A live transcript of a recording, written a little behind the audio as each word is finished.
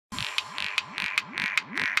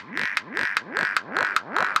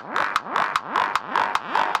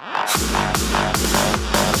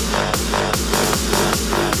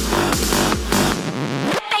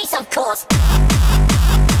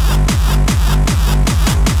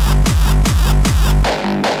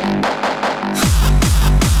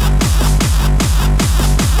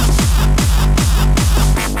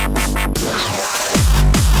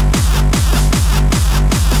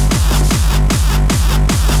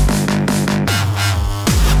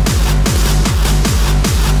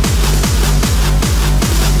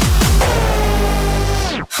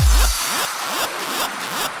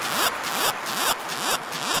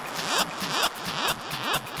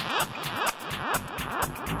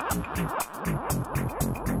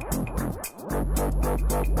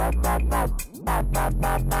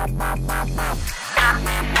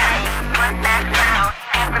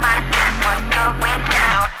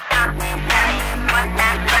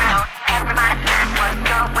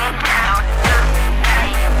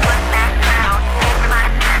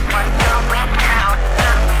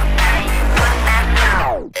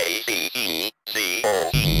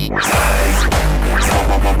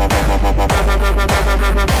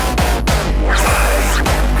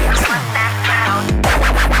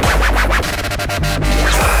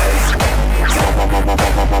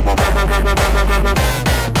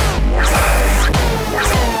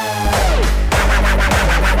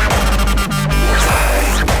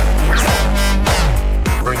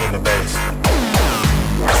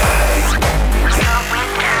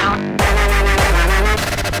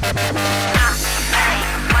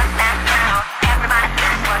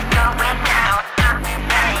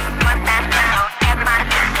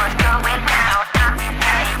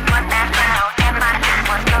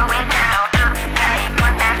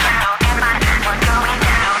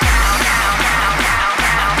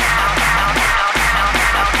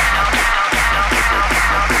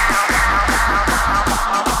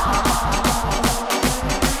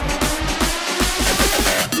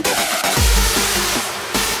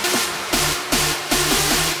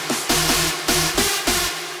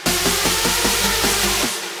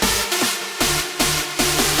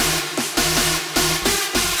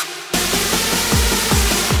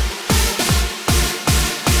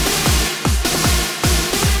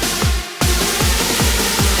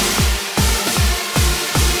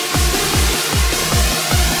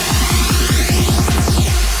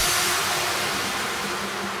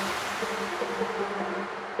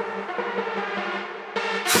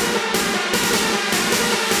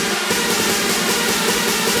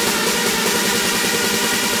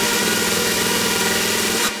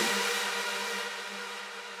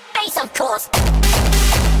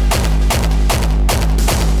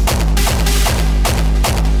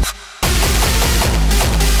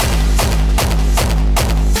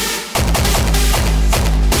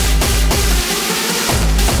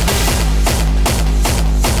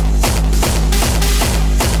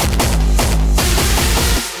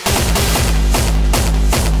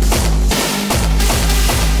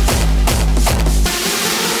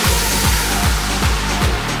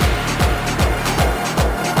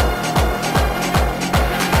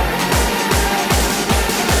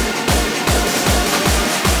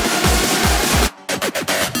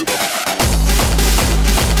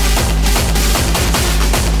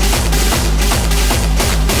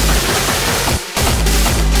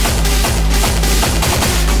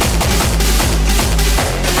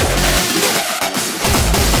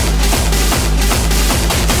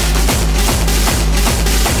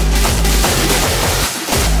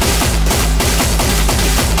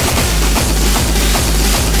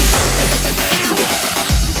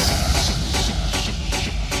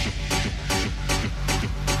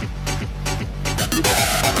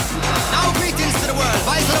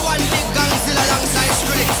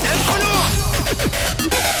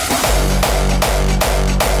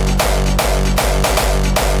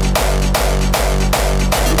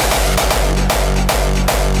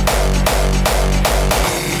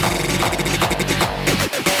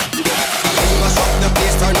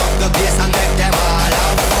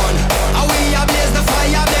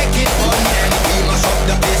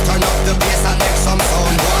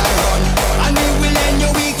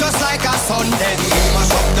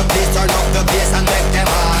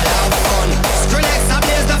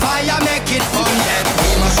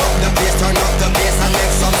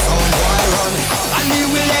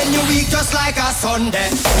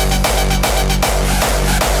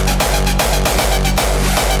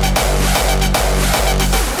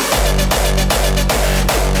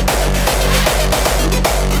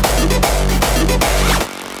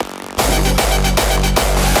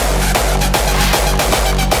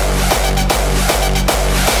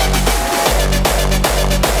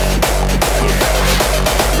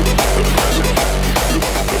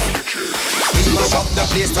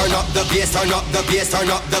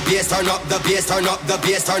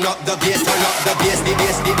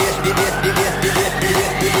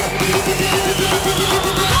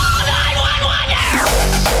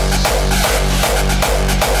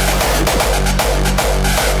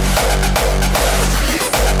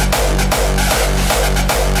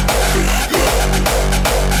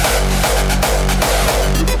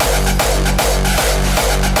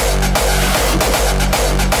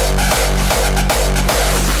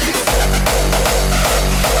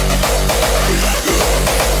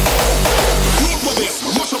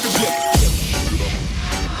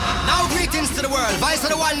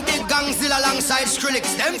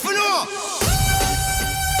Skrillex, them for no.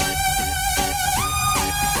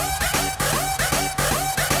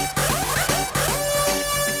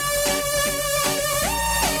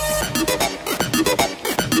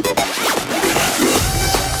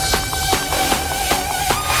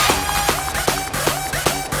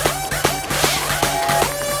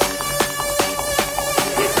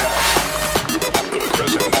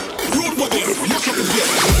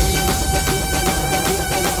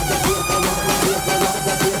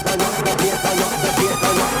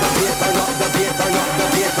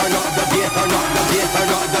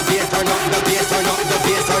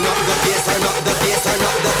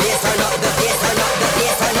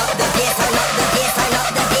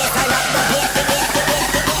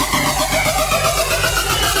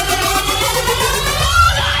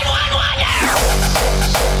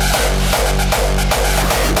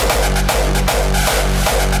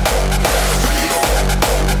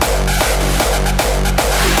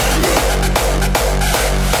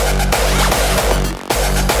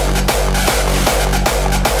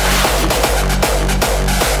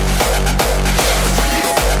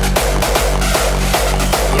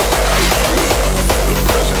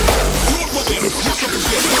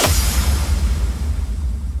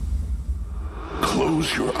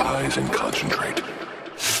 Close your eyes and concentrate.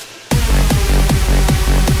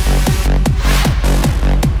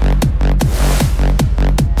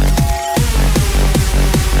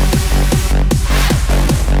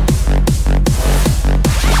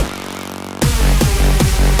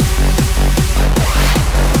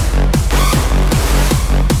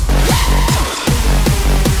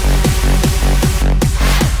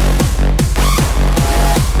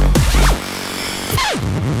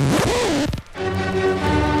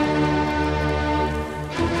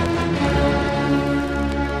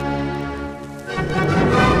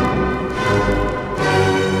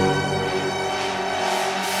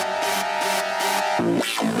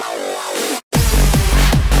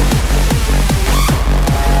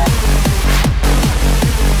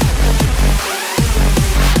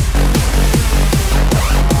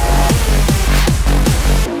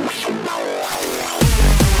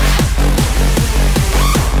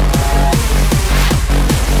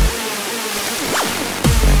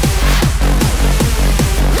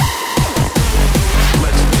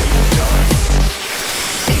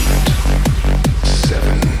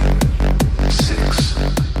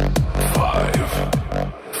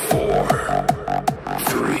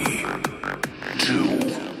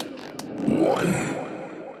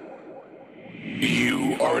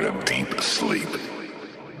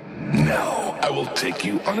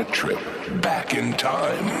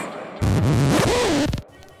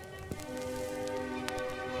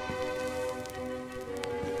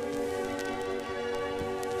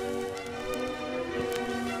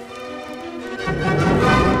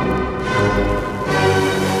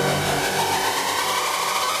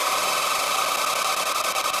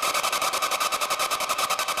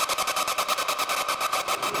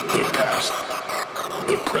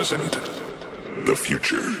 The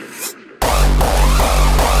future.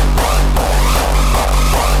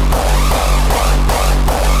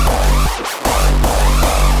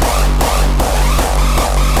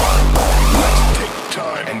 Let's take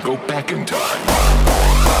time and go back in time.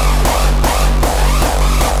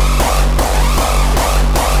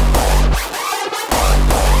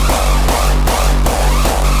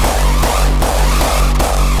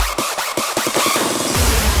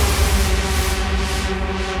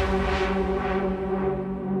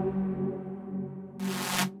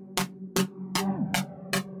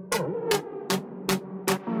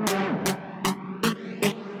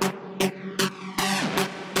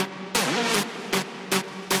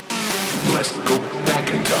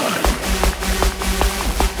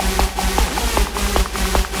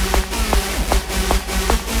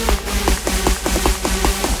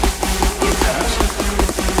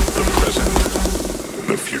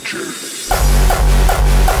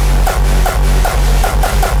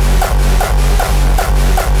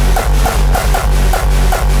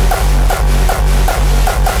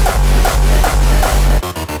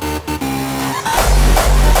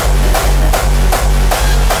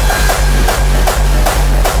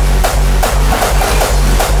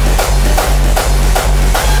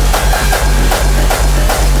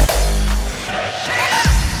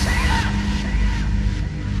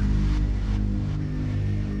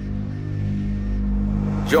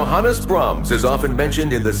 Johannes Brahms is often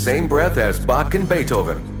mentioned in the same breath as Bach and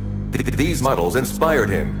Beethoven. These models inspired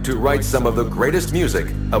him to write some of the greatest music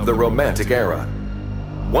of the Romantic era.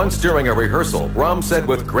 Once during a rehearsal, Brahms said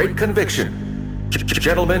with great conviction,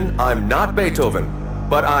 "Gentlemen, I'm not Beethoven,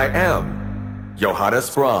 but I am Johannes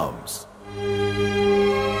Brahms.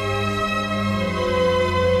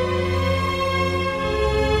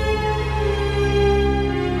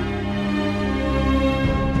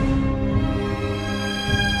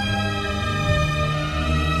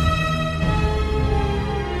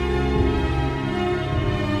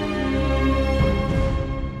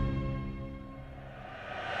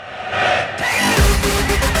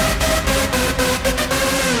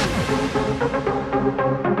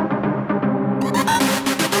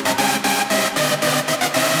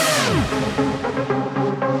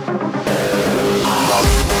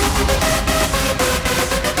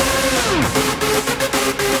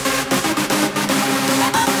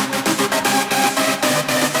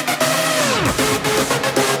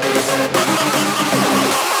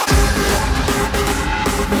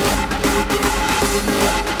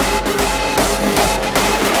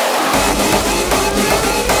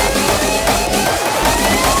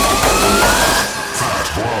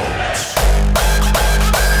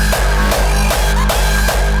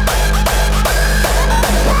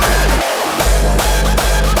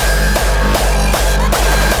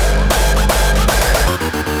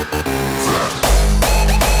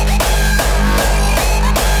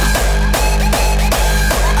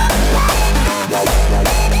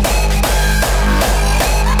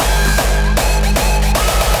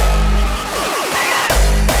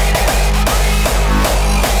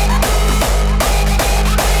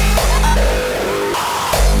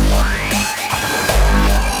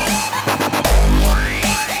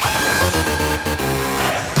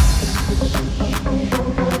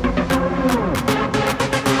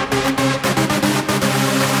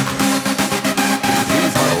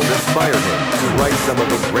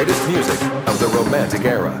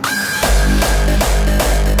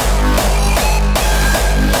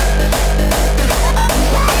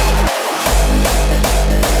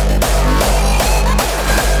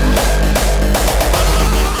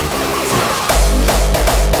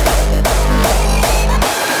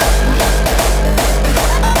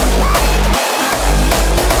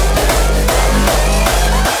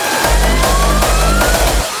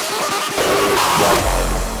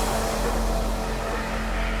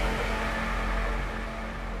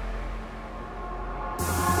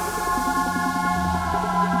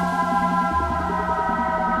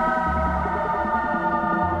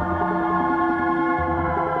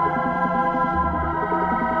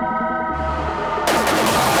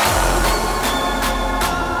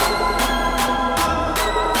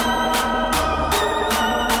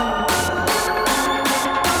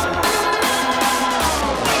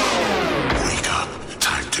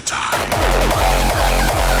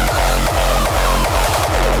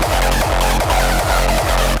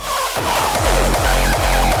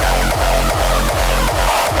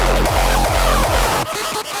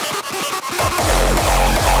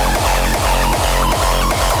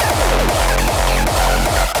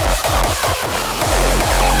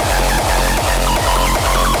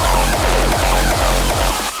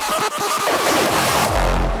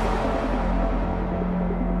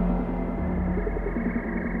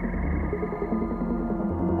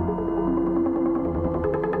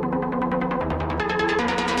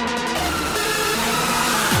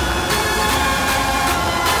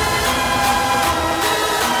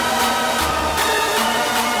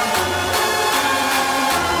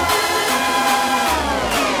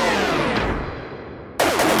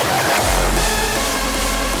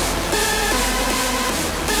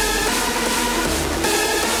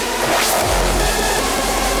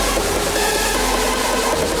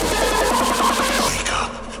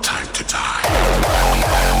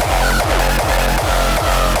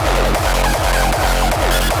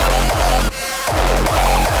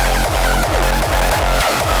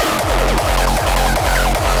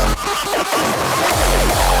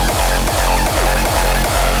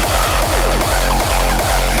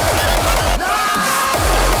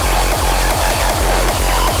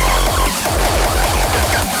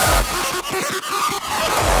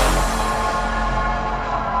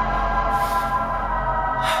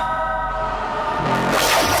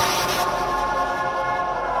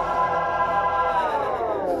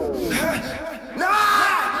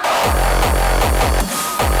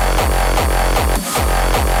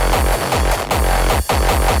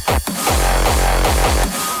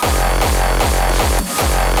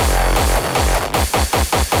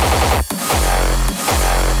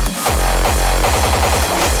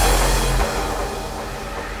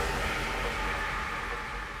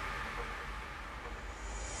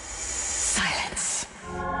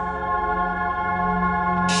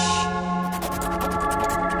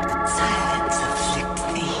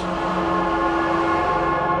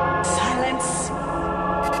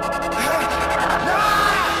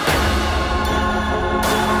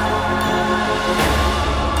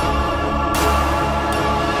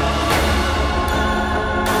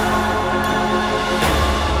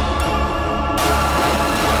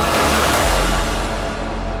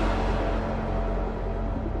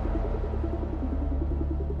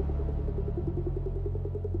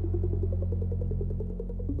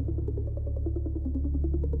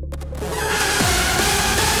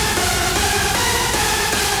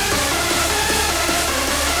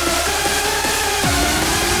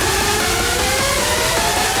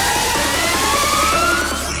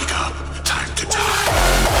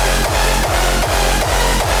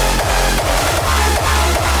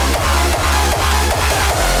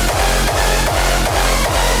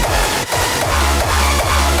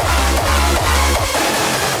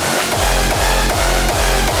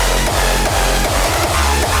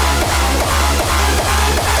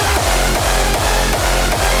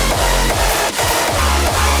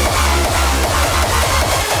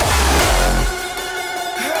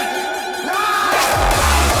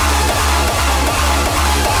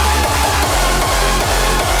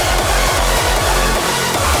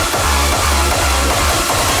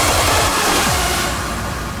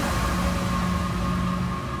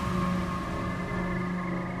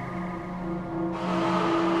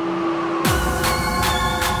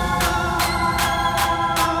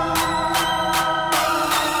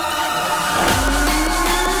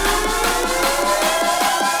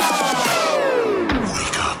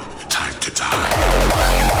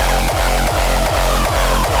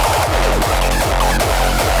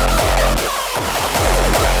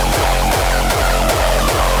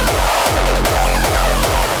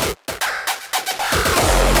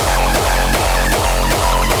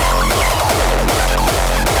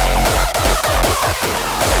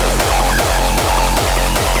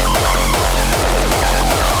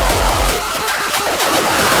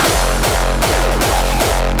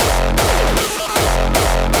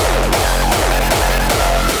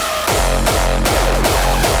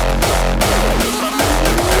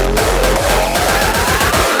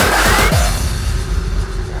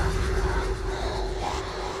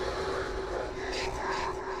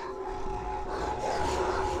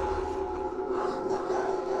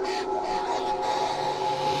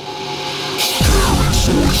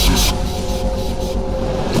 voices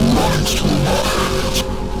running through my head,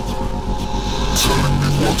 telling me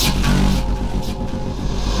what to do,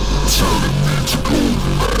 telling me to go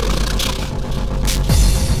mad.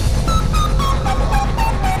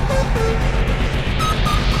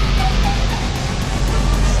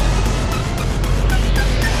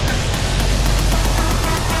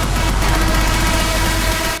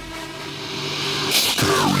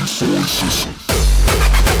 Scary voices.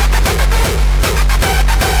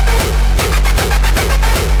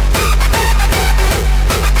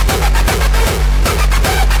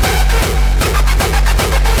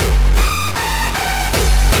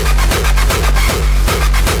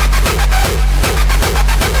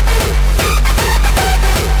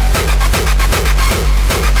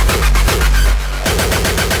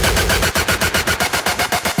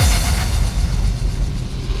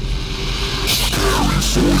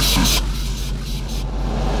 Voices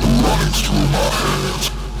running through my head,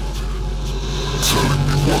 telling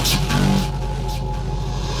me what to do,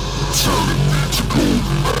 telling me to go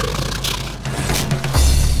mad.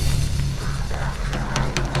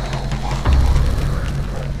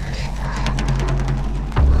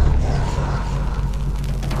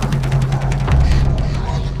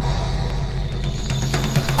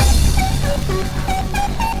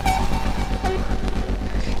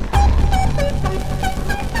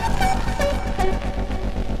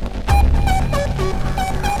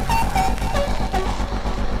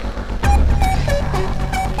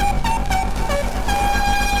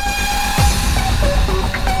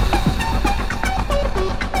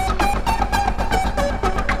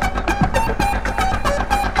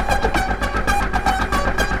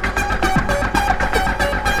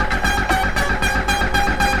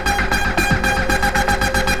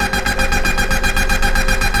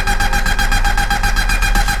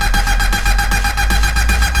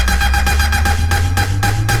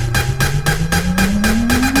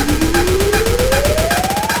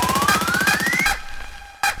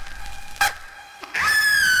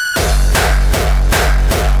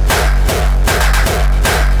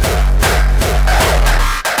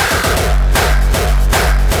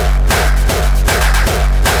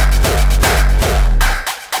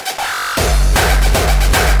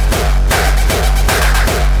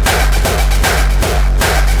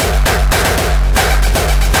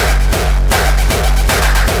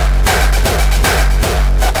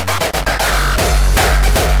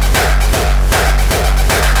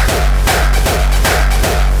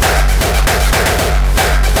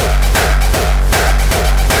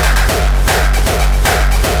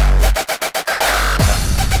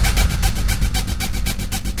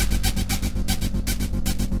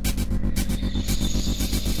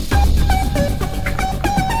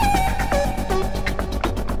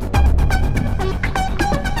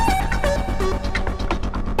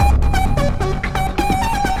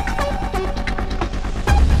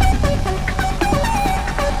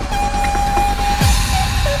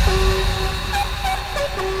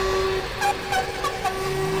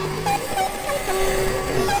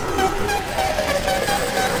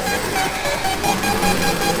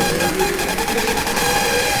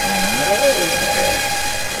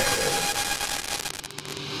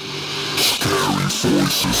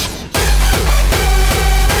 Voices.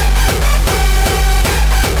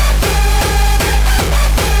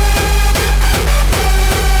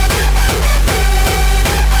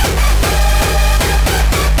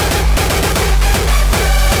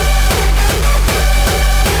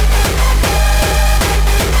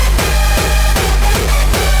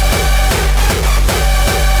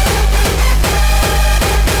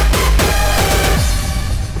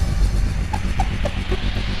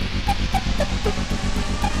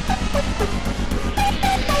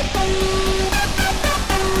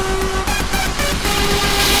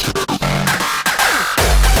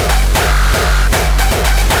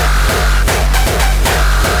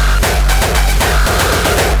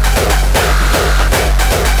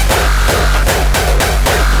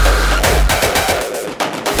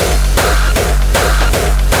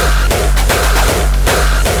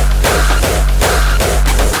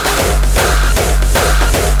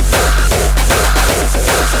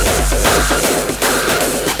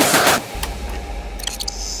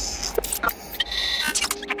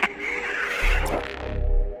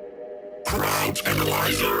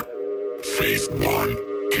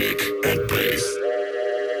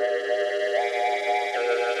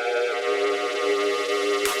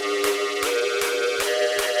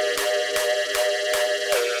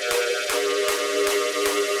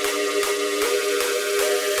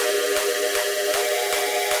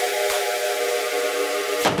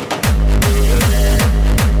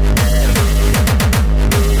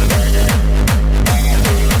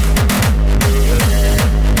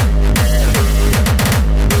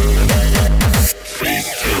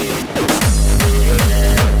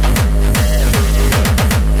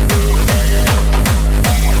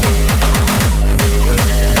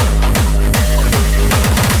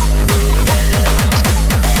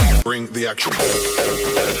 action.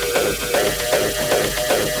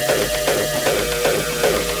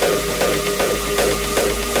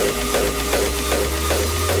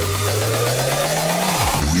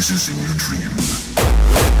 Noises in your dreams.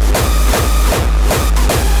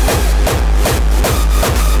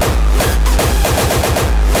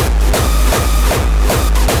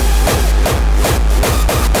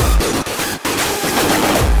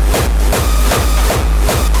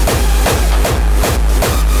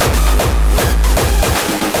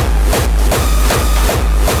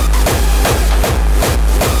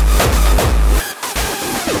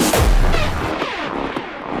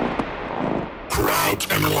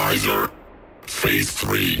 Phase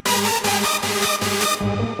 3.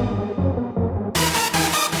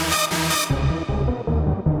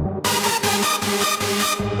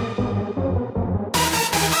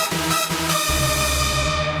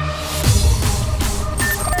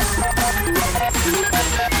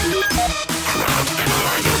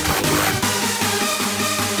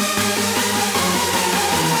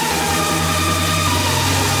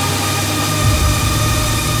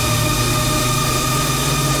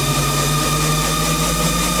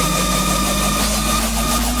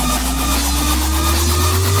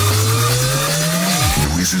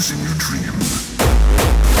 In your dreams.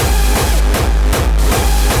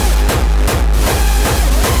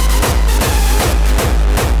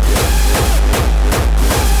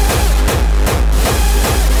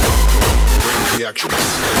 The action.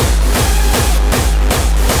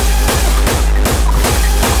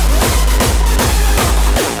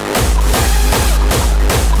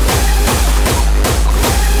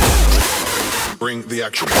 Bring the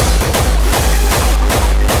action.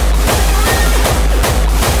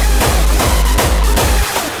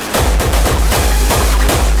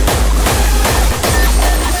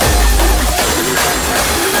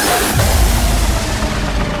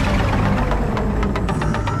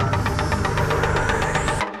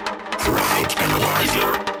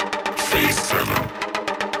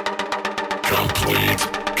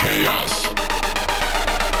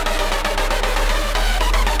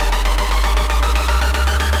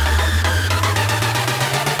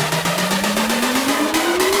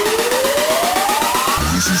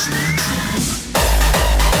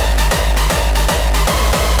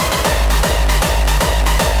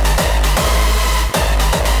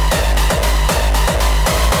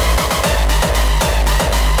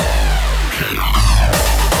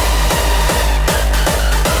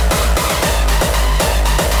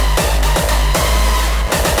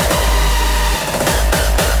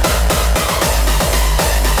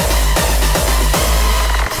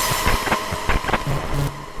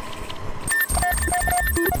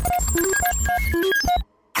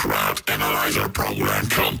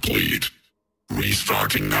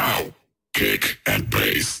 Restarting now. Kick and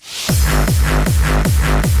bass.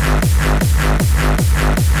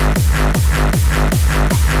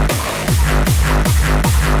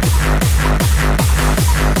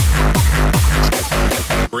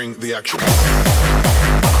 Bring the action.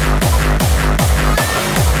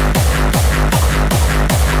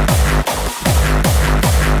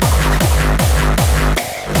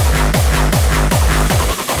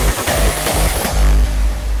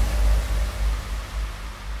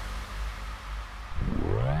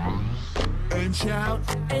 Shout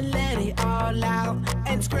and let it all out,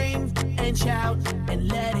 and scream and shout and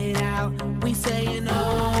let it out. We saying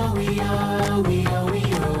oh, we oh, we oh, we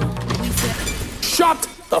oh. We say shut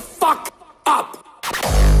the fuck up.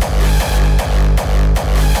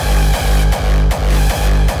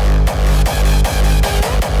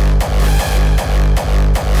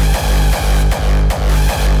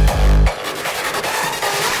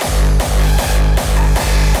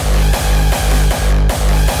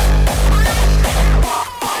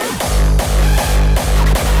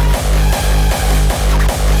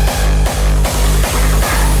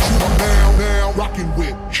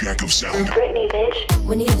 Britney, bitch.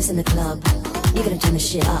 When you have us in the club, you're gonna turn the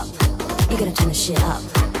shit up. You're gonna turn the shit up.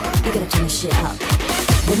 You're gonna turn the shit up.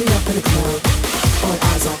 When we up in the club, all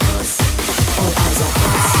eyes on us. All eyes on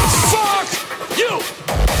us. Fuck you!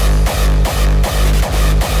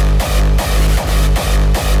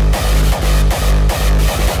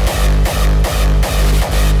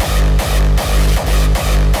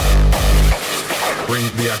 Bring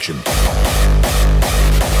the action.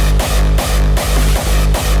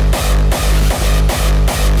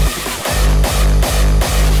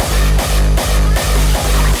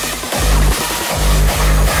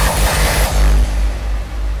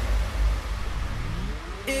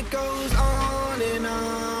 It goes on and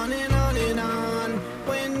on and on and on.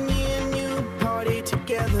 When me and you party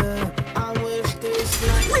together, I wish this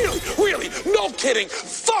night. Really, kidding.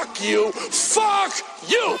 Fuck you. Fuck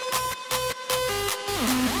you.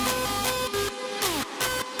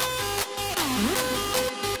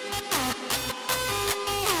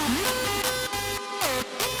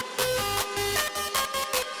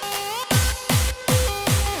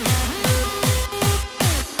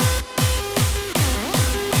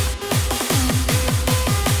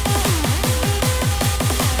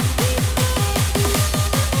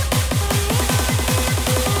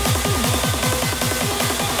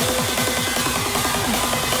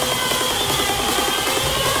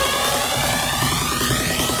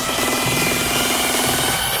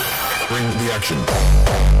 Action.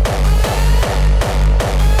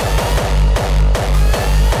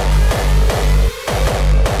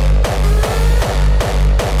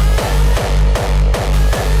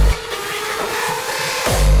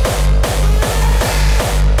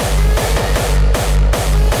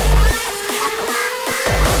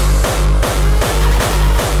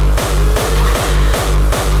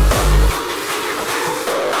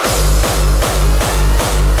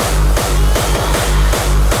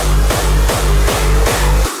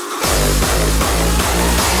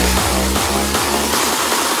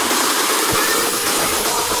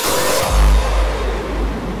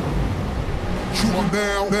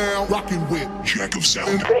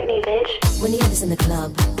 Britney, bitch. When you have this in the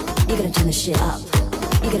club, you're gonna turn the shit up.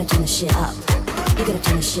 You're gonna turn the shit up. You're gonna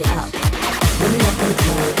turn the shit up. When you walk in the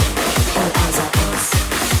club, all eyes on us.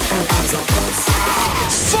 All eyes on us.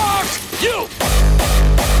 Fuck you!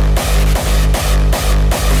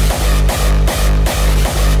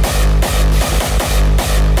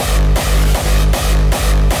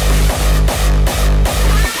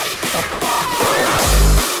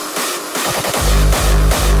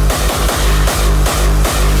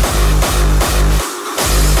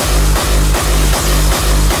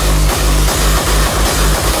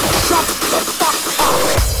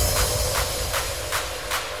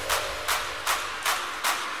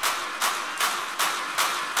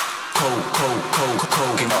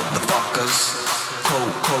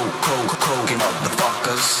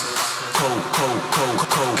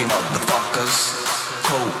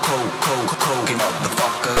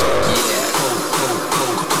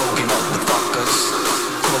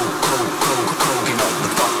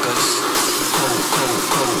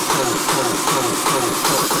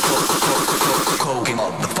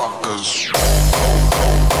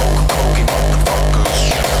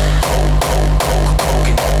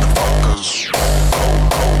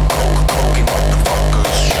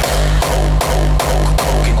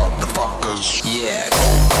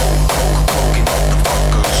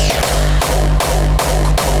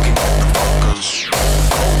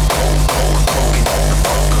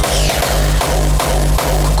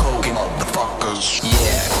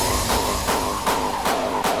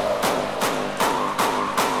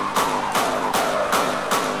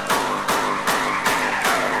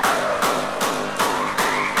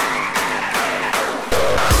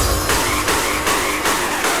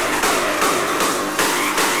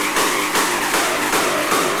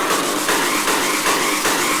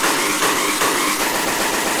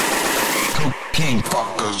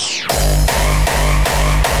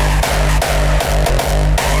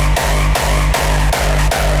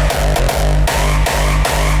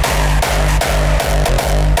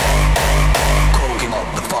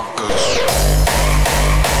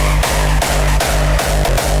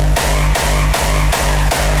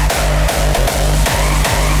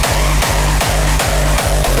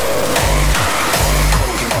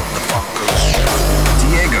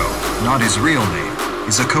 His real name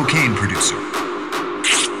is a cocaine producer.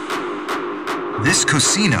 This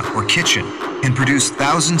cocina, or kitchen, can produce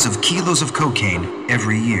thousands of kilos of cocaine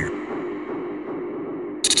every year.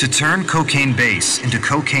 To turn cocaine base into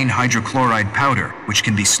cocaine hydrochloride powder, which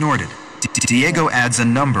can be snorted, Diego adds a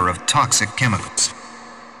number of toxic chemicals.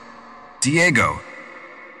 Diego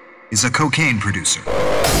is a cocaine producer.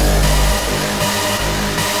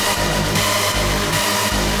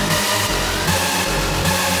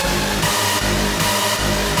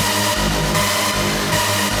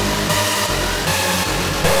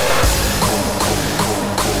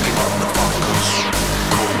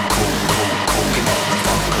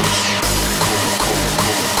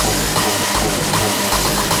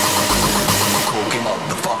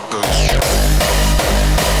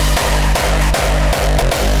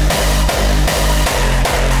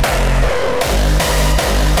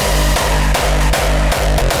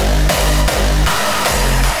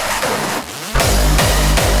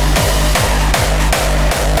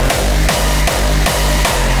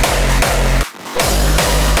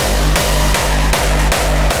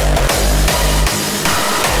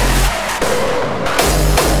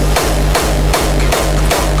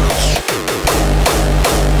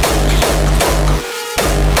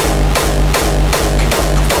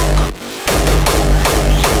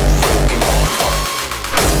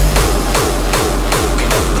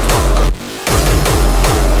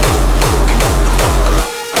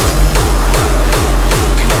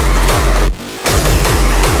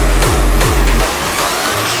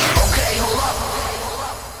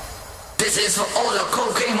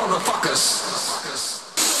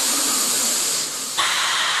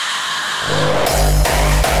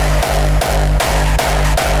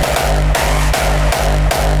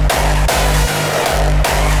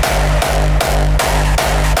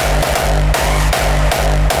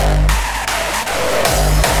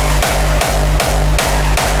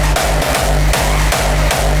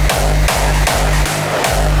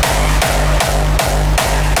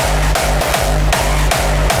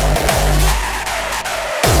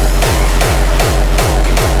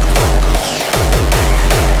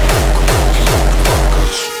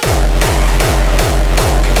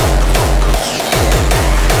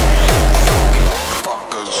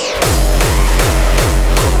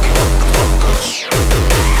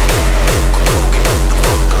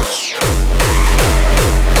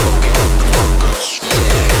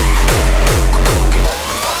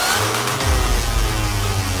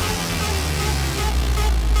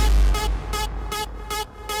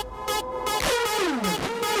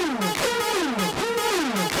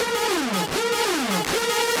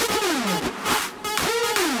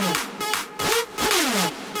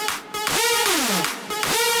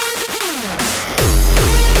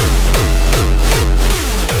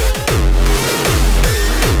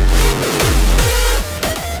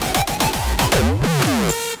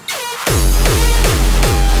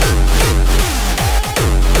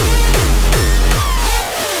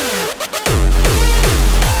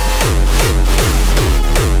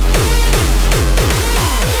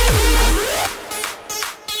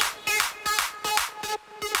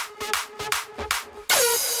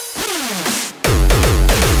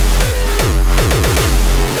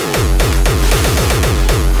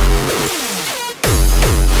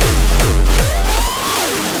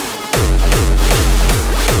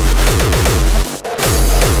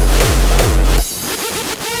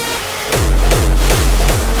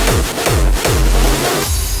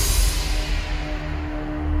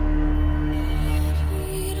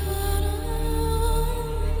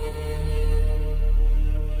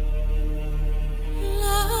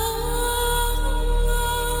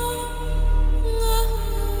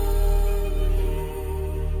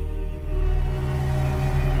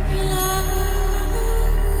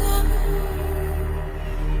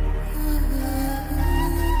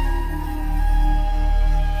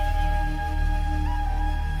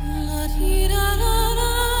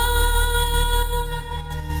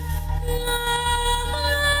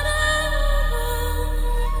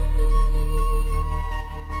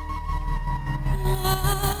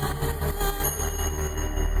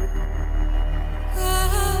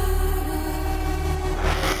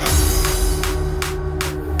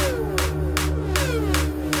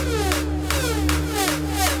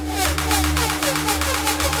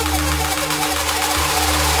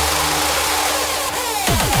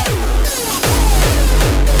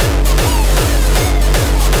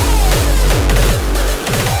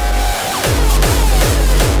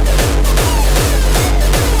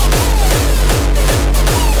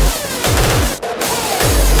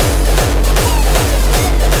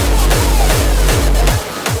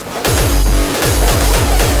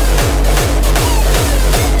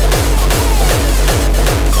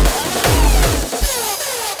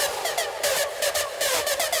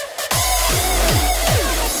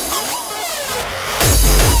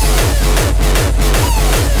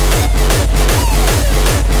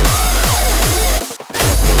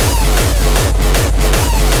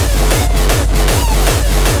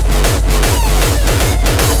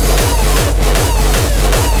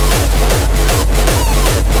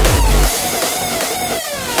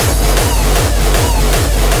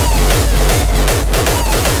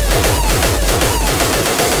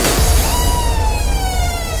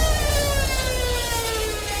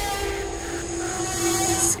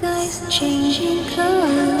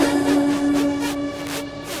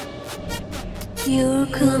 You're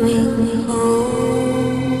coming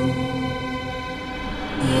home.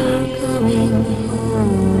 You're coming home.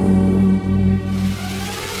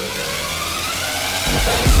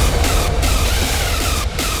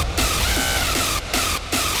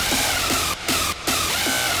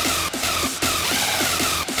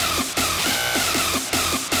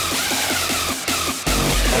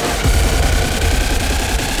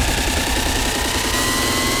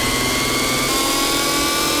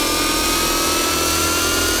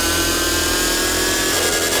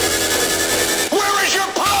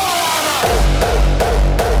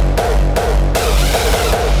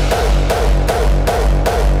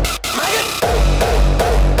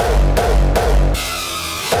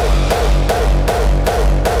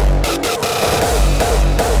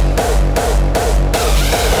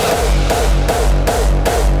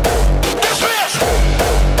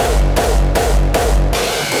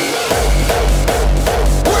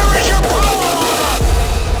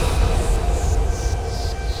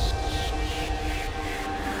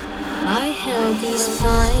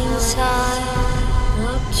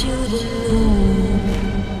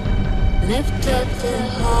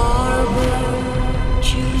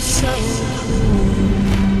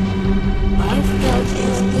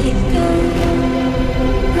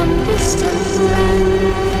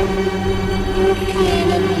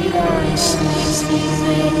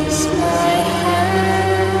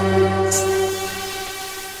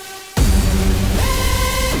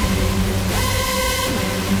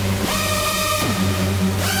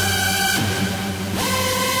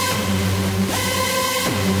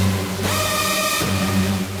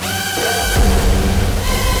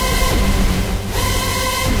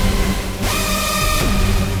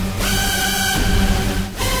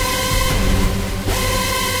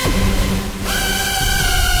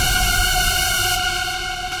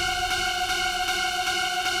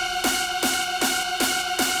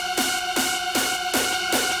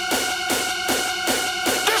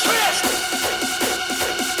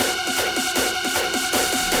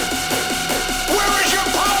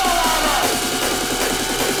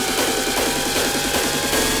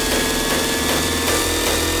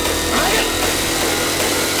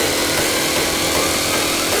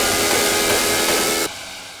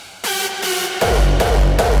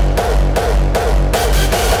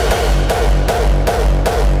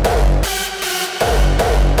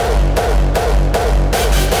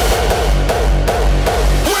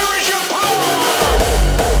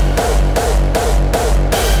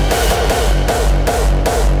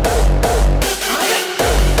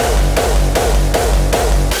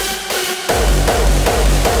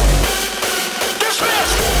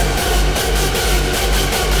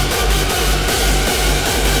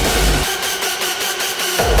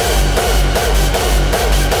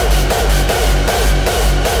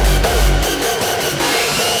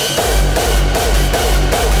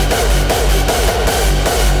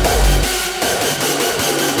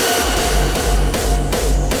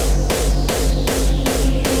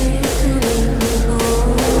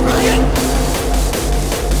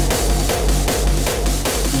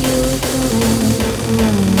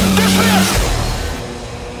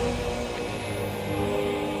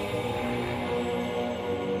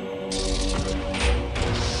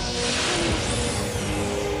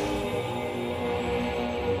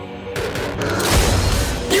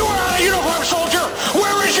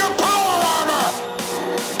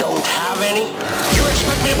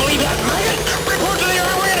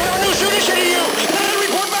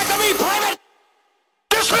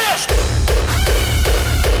 Dismissed!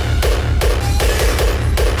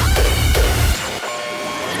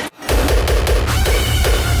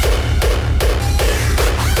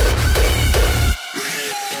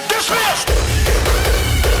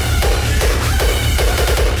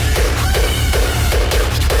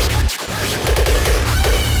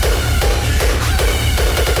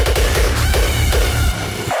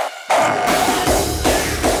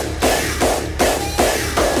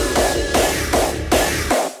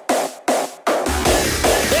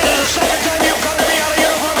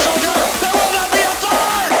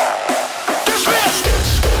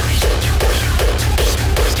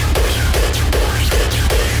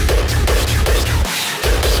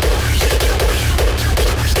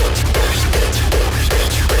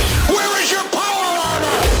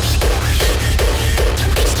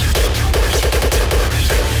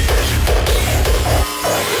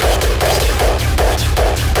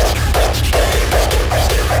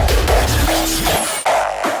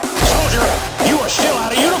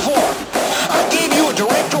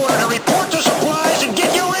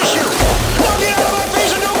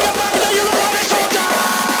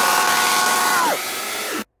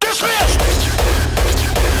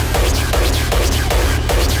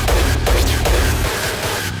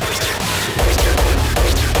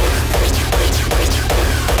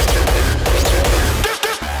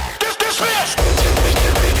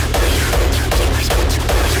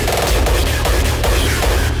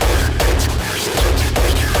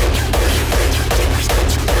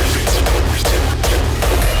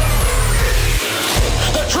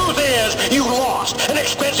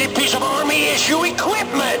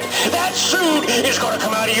 suit is going to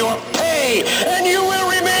come out of your pay, and you will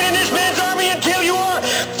remain in this man's army until you are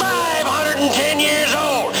 510 years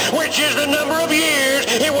old, which is the number of years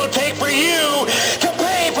it will take for you to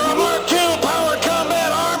pay for a Mark II powered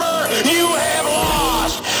combat armor you have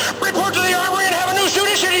lost. Report to the armory and have a new suit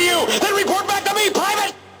issued to you. Then report back to me,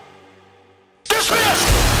 Private. Dismissed!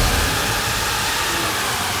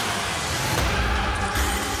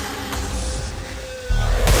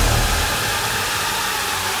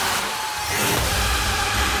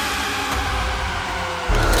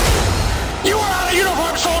 You are out of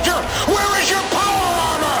uniform, soldier! Where is your power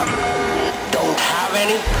armor? Don't have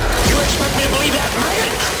any? You expect me to believe that, maggot?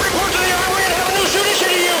 Report to the armory and have a new suit issued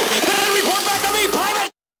to you! Then report back to me, Private!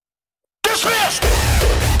 Dismissed!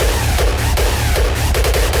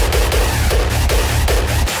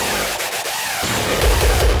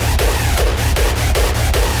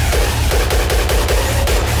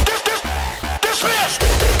 Dismissed!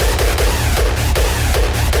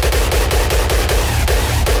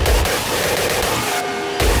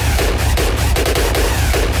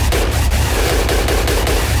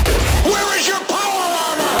 Where is your power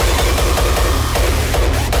armor?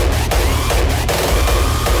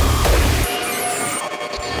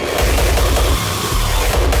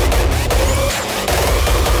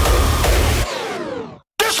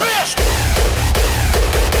 Dismissed!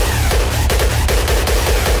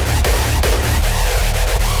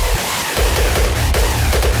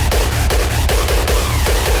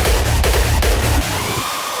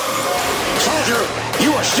 Soldier,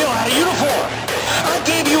 you are still out of uniform. I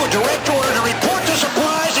gave you a direct order to report to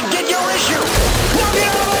supplies and get your issue. Now get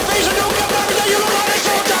out of my face and don't come back until you look like a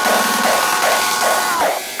soldier!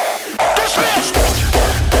 Dismissed!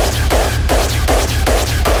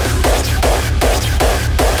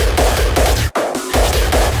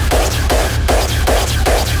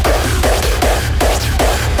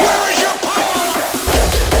 Where is your power?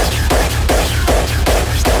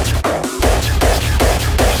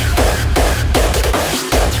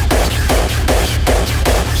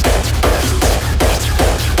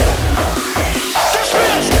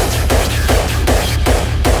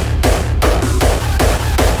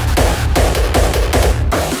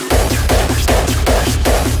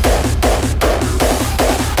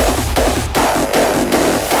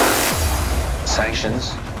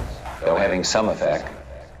 Sanctions, though having some effect,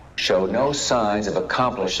 showed no signs of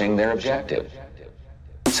accomplishing their objective.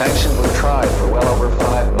 Sanctions were tried for well over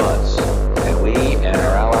 5 months, and we and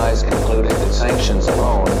our allies concluded that sanctions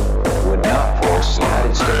alone would not force the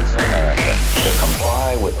United States of America to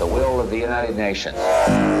comply with the will of the United Nations.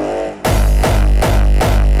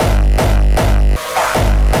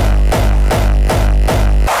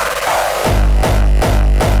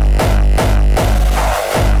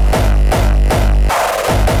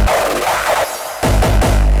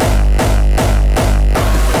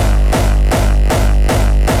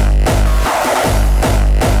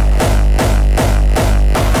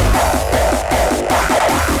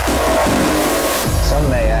 Some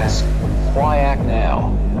may ask, why act now?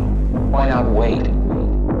 Why not wait?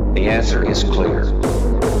 The answer is clear.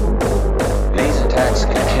 These attacks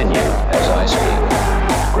continue as I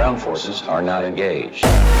speak. Ground forces are not engaged.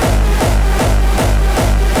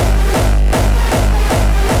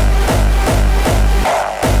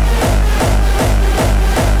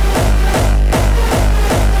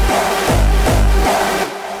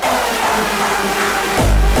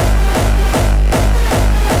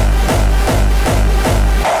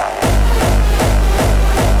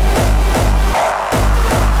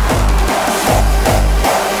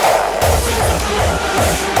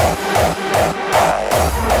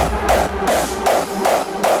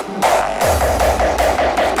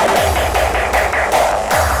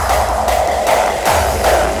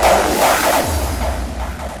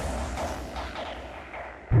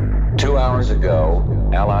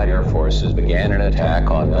 Allied air forces began an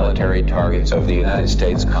attack on military targets of the United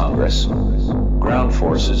States Congress. Ground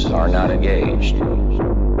forces are not engaged.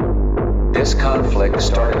 This conflict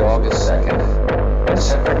started August 2nd, when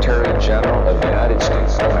Secretary General of the United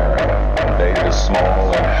States of America invaded a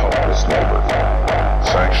small and helpless neighbor.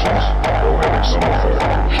 Sanctions, though having some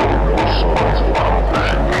effect, showed no signs of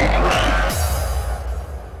accomplishing their objective.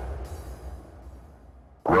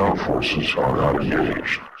 Ground forces are not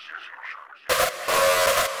engaged.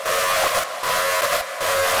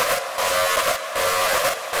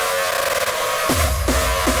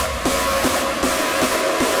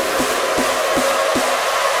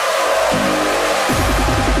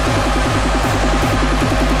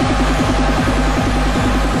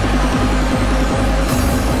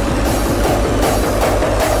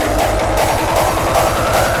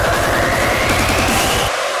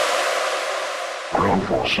 ground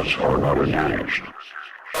forces are not engaged.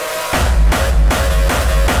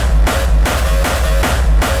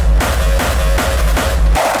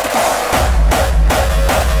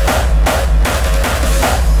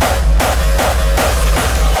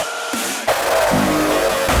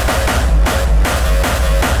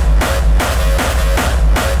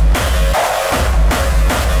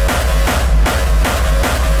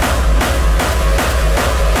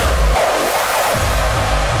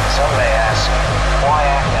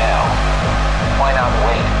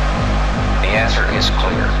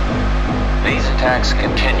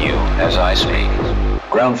 Continue as I speak.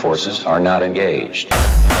 Ground forces are not engaged.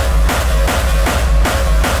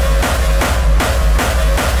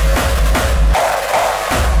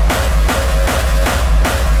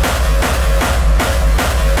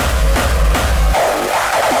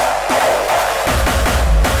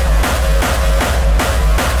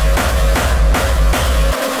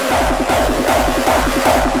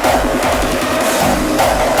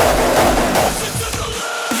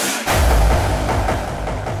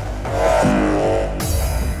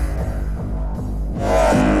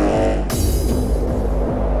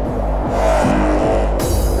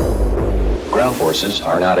 Forces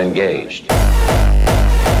are not engaged.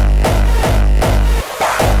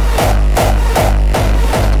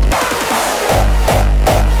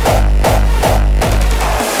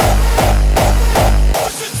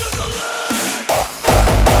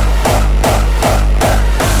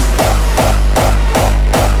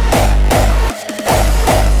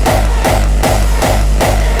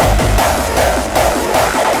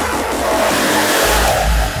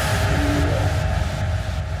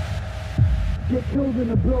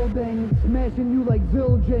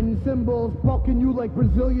 Symbols, poking you like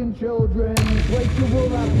Brazilian children. Break the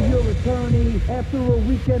world after your attorney. After a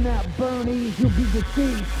weekend at Bernie's, you'll be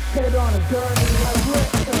deceased, head on a gurney. I rip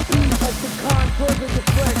the beat like the contours of the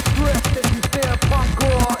flesh strip. If you stare punk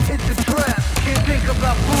or it's a trip. Can't think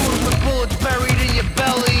about food with bullets buried in your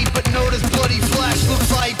belly, but notice bloody flesh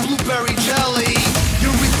looks like blueberry jelly.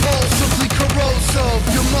 You're repulsively corrosive.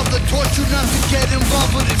 Your mother taught you not to get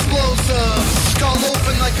involved with explosives. Skull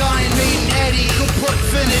open like Iron Maiden Eddie. Kaput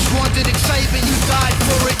finish, wanted excitement, you died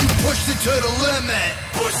for it. You pushed it to the limit.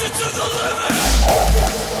 Push it to the limit.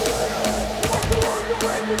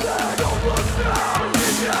 Don't look down.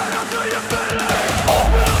 You got until you finish.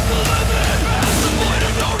 Open up the limit. Past the point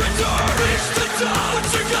of no return. Reach the top, but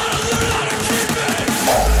you gotta learn how to keep it.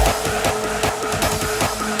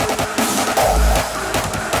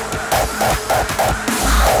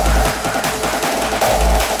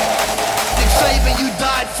 Excitement, you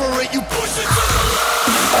died for it. You push it to the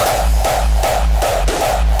limit.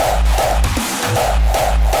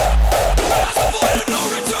 Past the point of no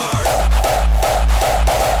return.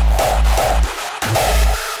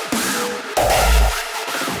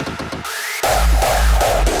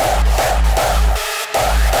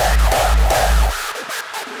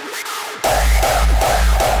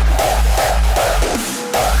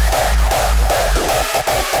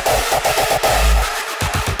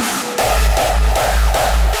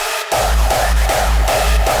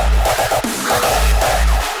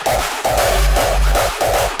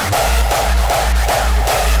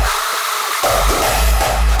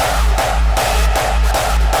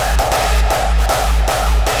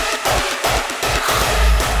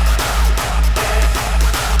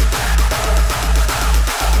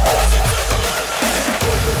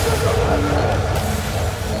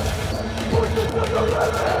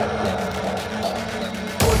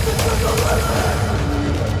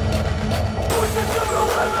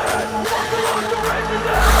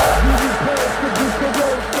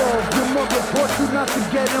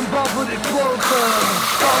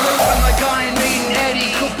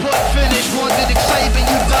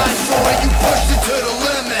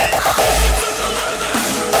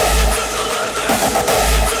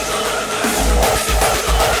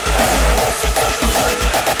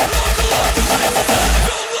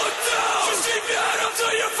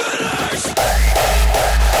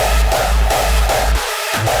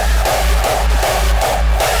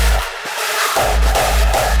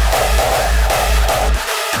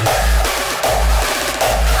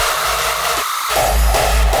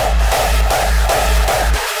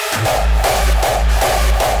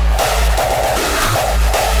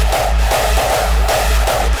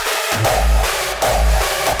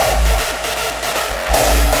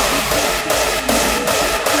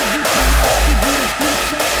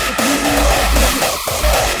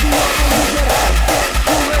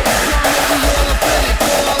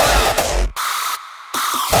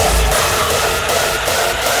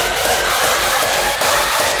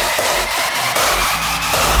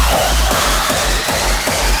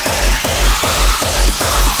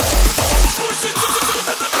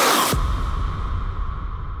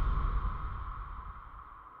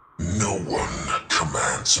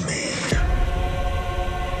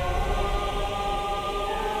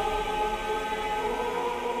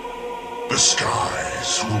 The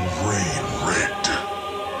skies will rain red.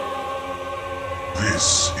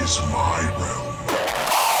 This is my realm.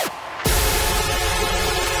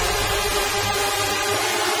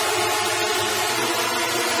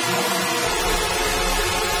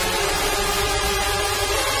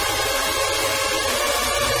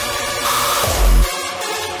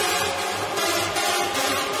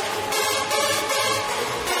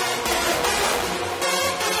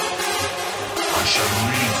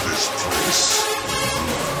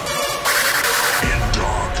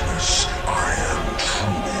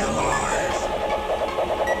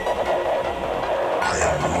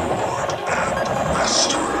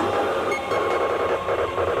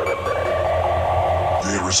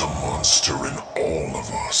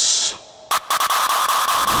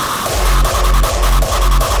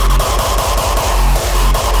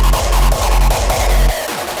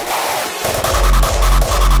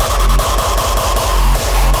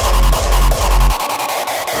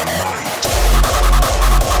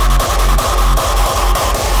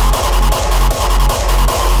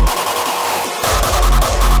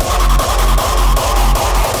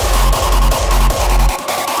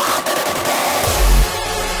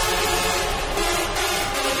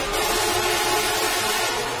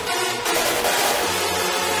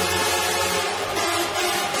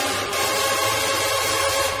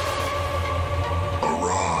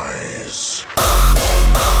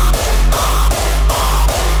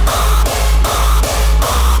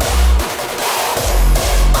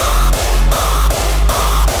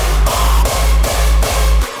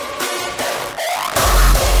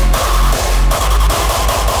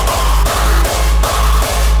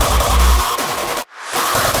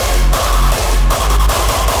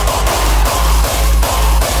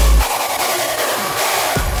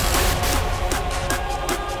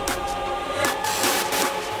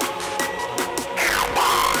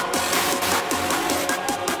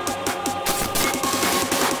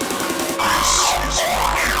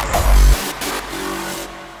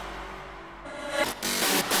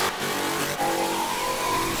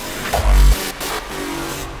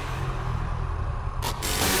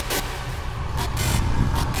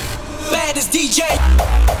 Baddest DJ.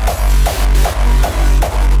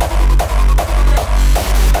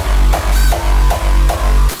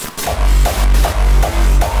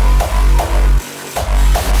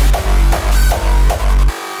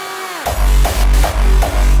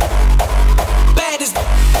 Baddest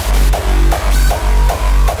DJ.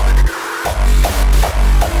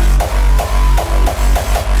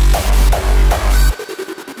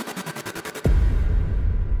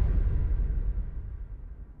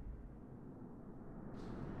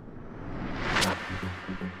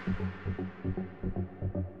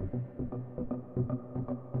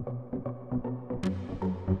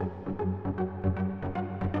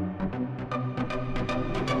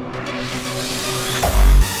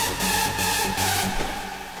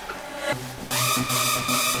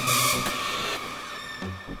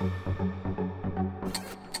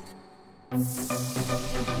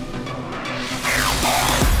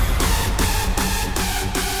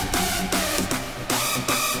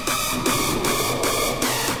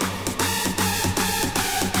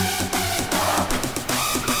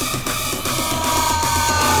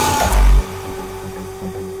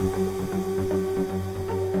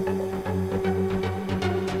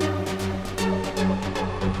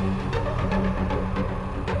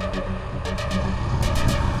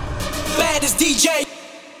 Baddest DJ.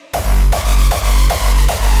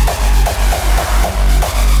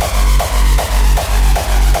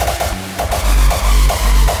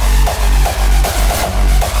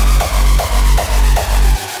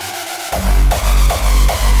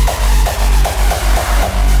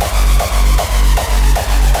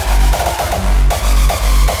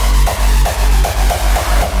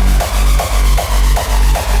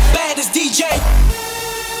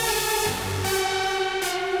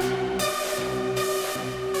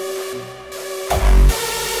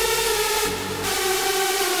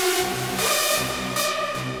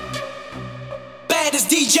 Baddest DJ. Baddest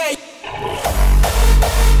DJ.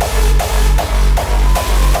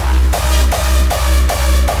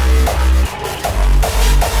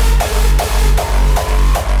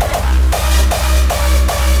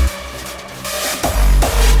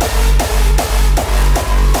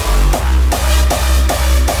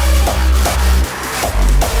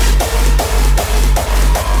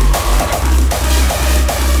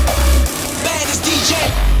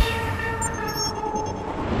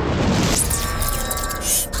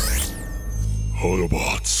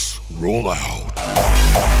 Autobots, roll out.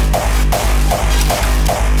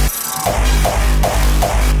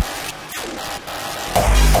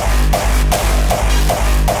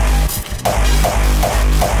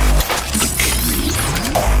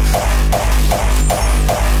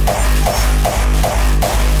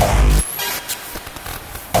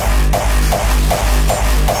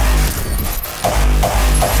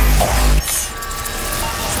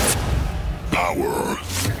 Power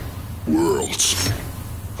worlds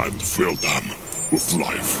and fill them with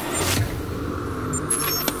life.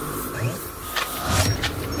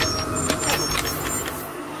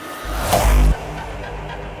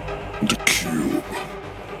 The cube.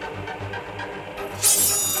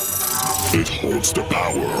 It holds the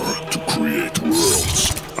power to create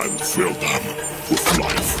worlds and fill them with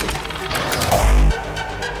life.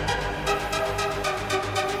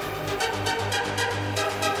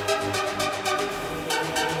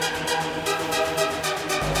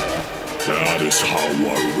 That is how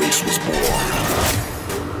our race was born.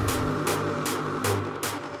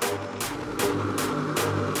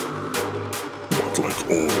 But like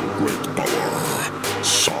all great power,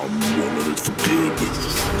 some wanted it for good,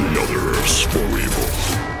 the others for evil.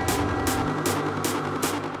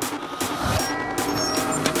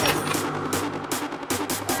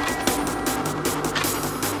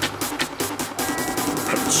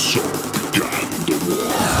 And so began the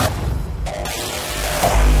war.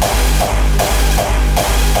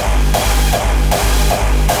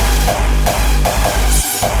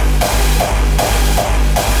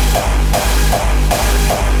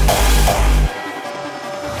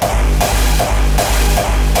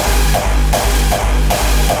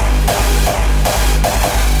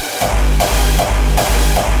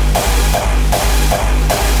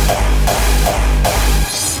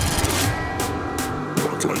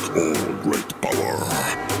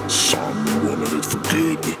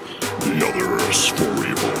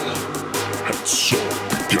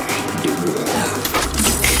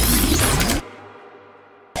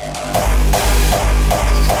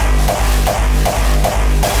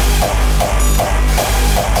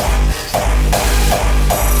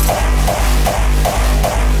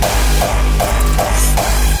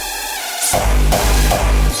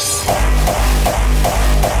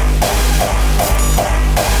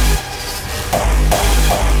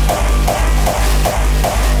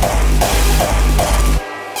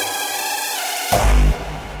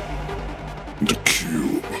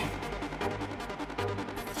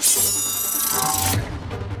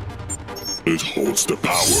 It holds the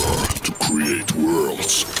power to create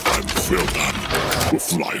worlds and fill them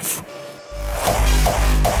with life.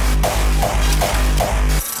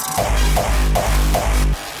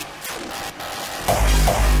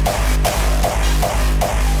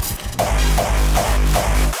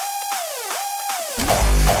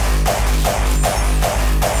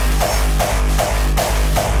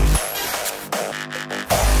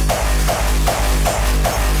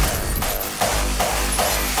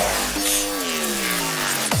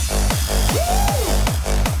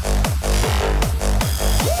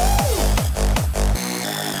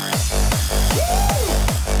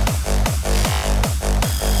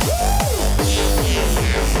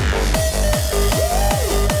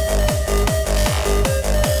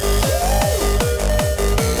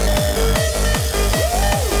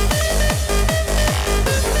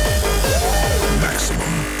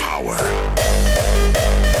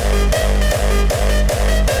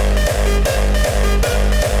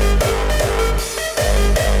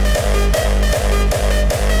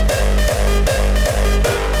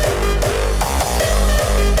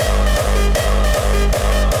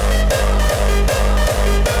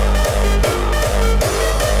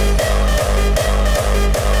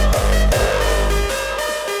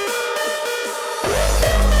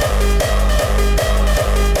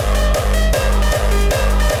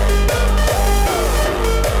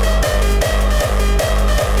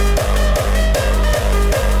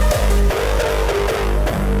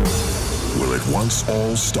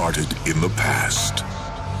 All started in the past,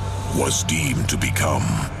 was deemed to become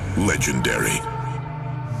legendary.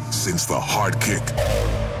 Since the hard kick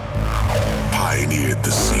pioneered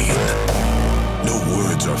the scene, no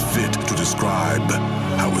words are fit to describe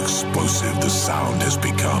how explosive the sound has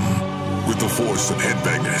become. With the force of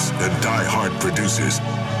headbangers and die-hard producers,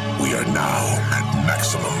 we are now at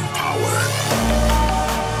maximum power.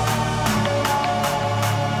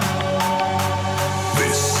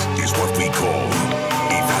 This is what we call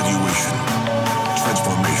evaluation,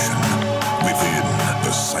 transformation within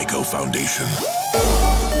the Psyko Foundation.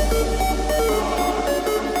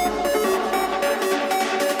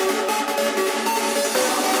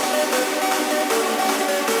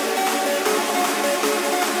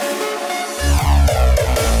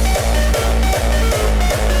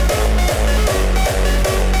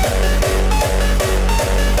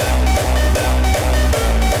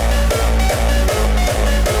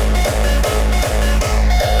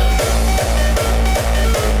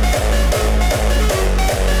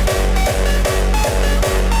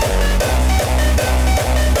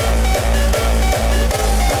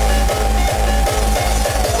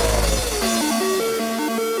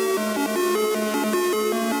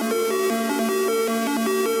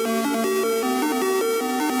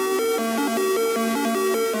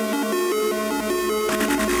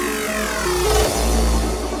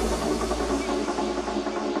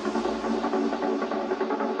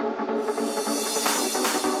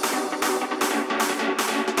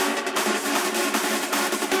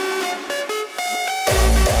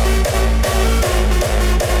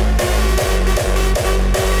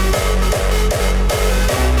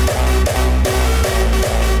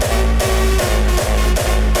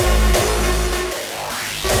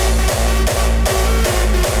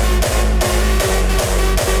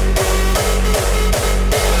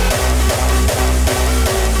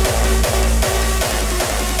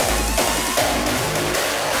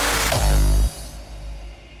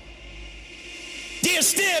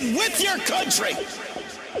 stand with your country?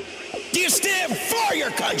 Do you stand for your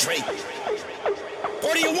country?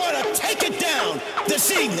 Or do you want to take it down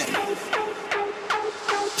this evening?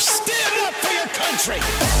 Stand up for your country!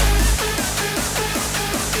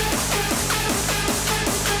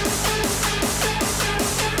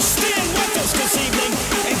 Stand with us this evening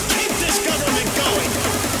and keep this government going.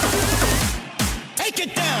 Take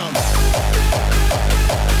it down!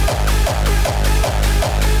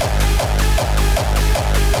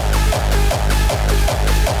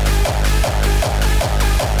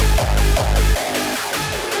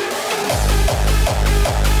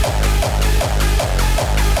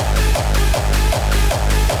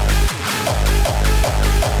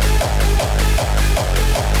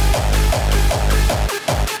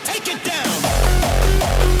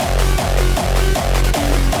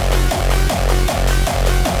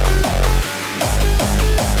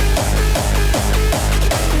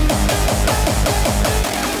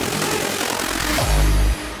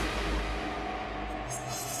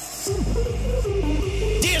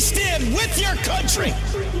 Country?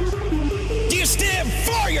 Do you stand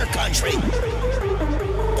for your country?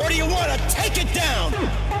 Or do you want to take it down?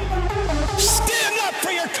 Stand up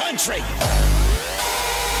for your country!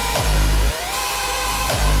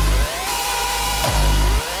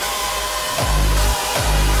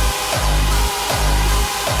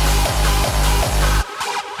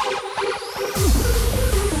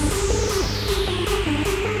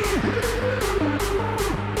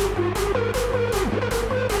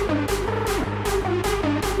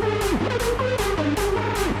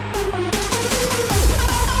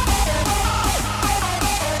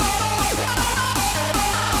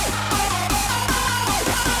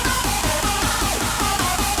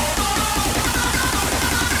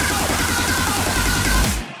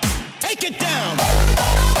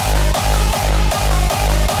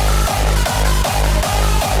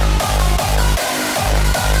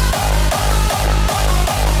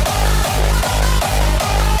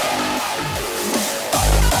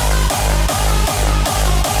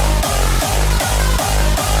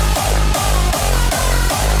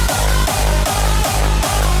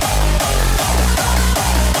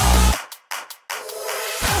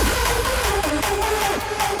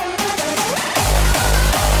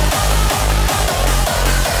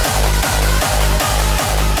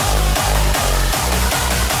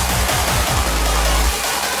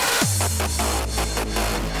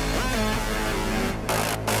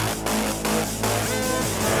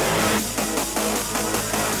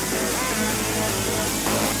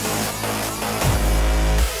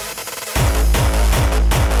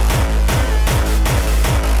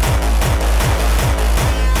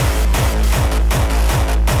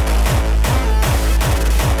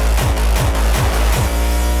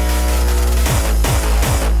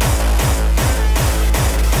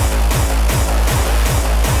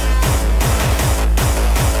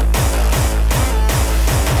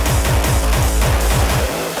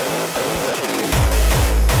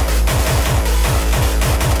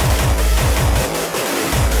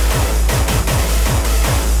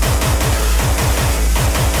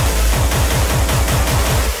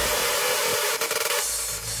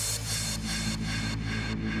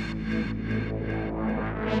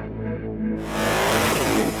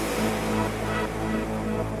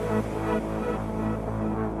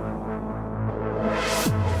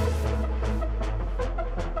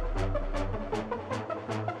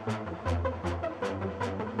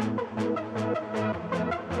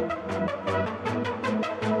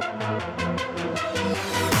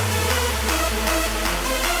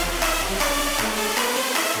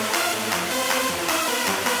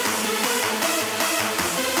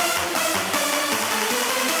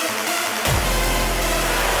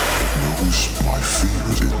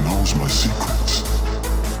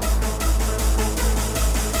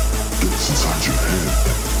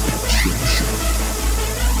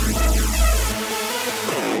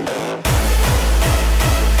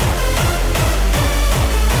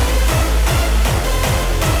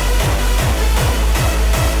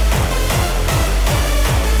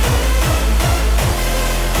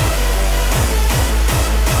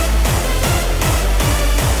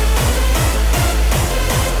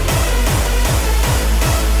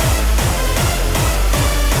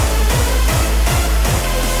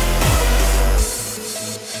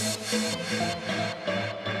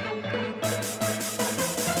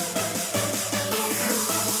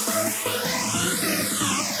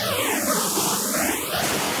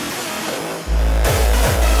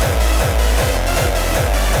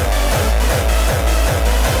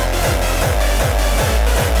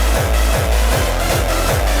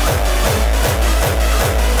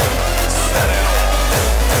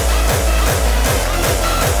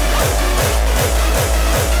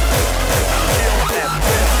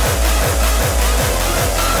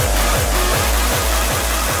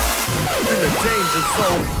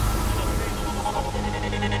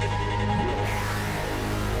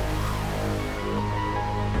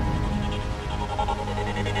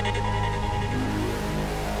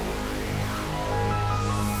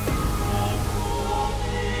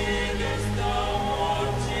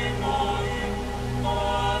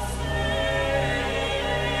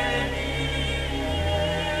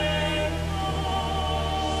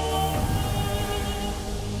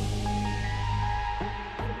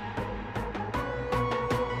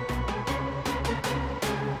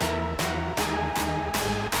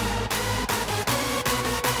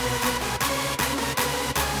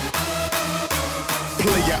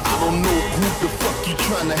 don't know who the fuck you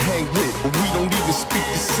tryna hang with, but we don't even speak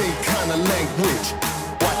the same kind of language.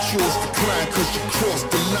 Watch yours decline cause you crossed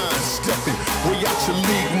the line. Stepping way out your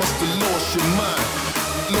league, must have lost your mind.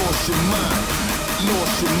 Lost your mind,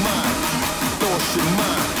 lost your mind, lost your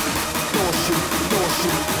mind, lost your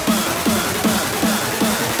mind.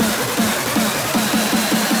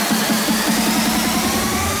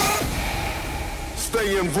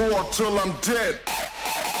 Staying raw till I'm dead.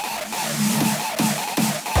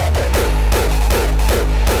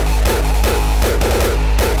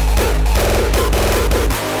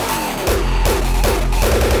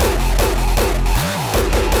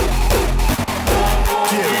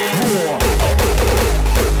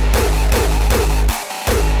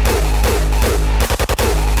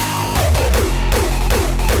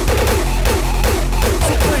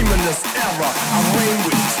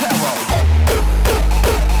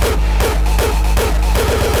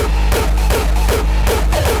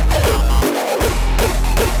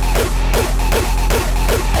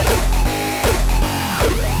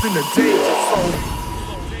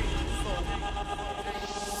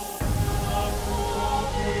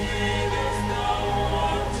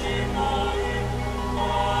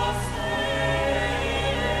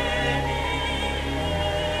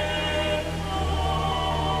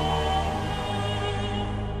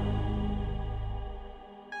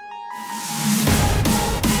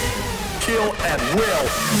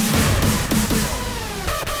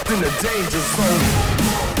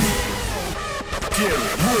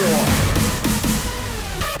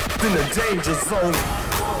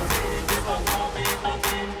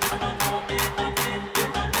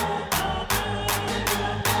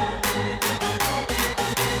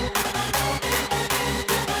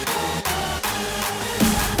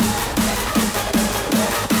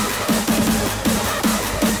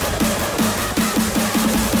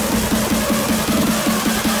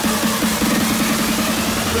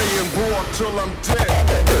 Till I'm dead.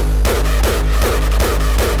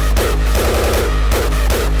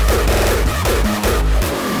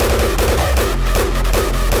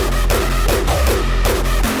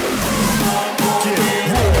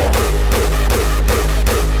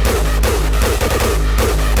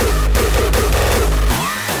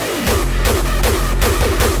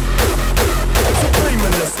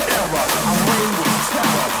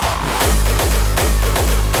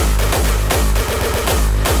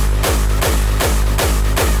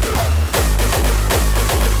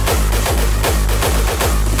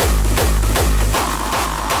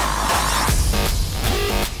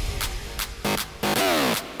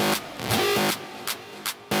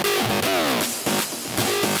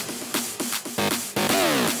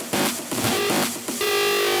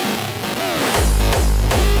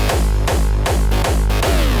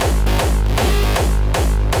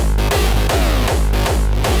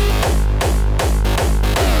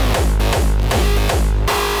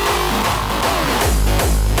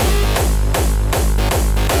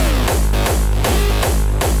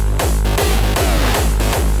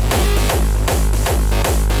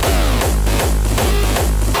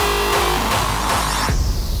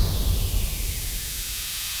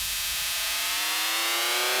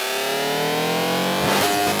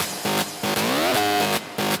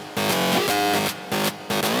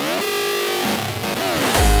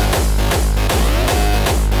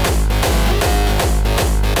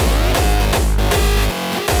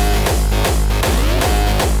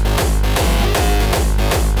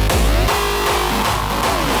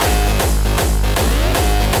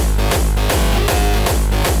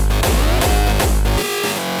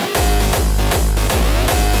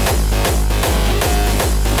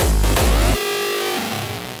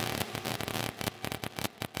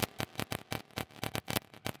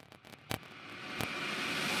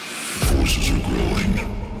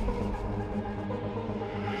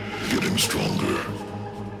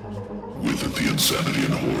 Insanity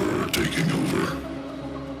and horror taking over.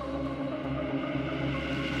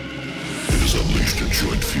 It has unleashed a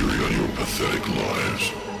joint fury on your pathetic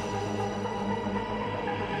lives.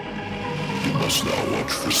 You must now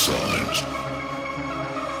watch for signs.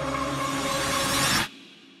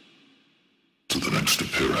 To the next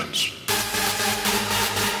appearance.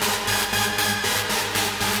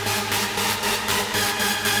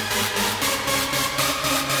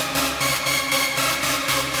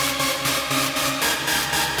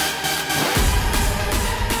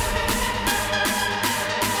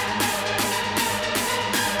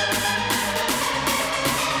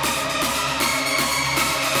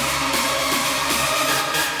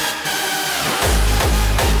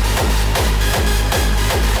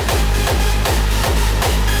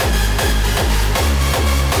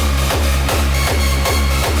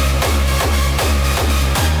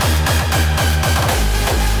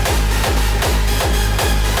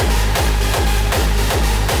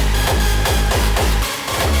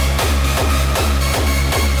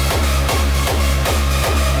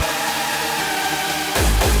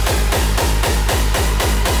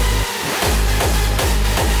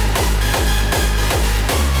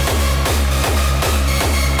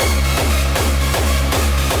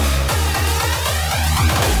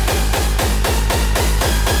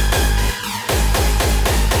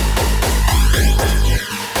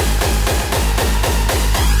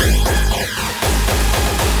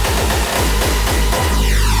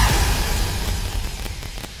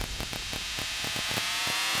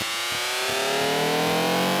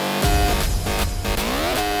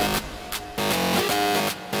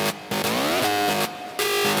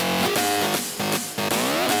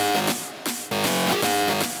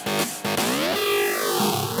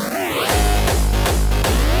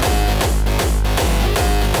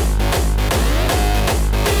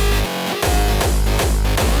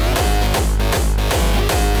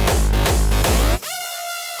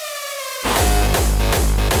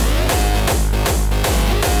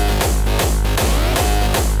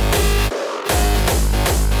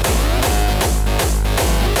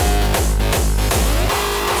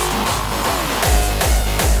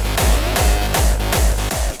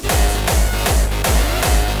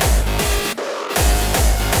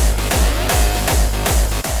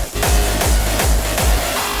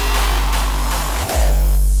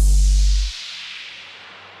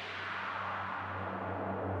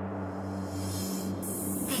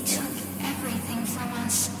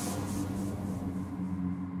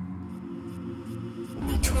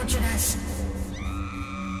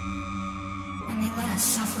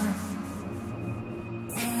 suffer.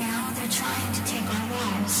 And now they're trying to take our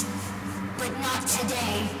lives. But not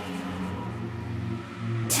today.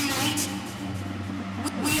 Tonight,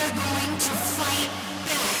 we are going to fight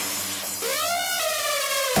back.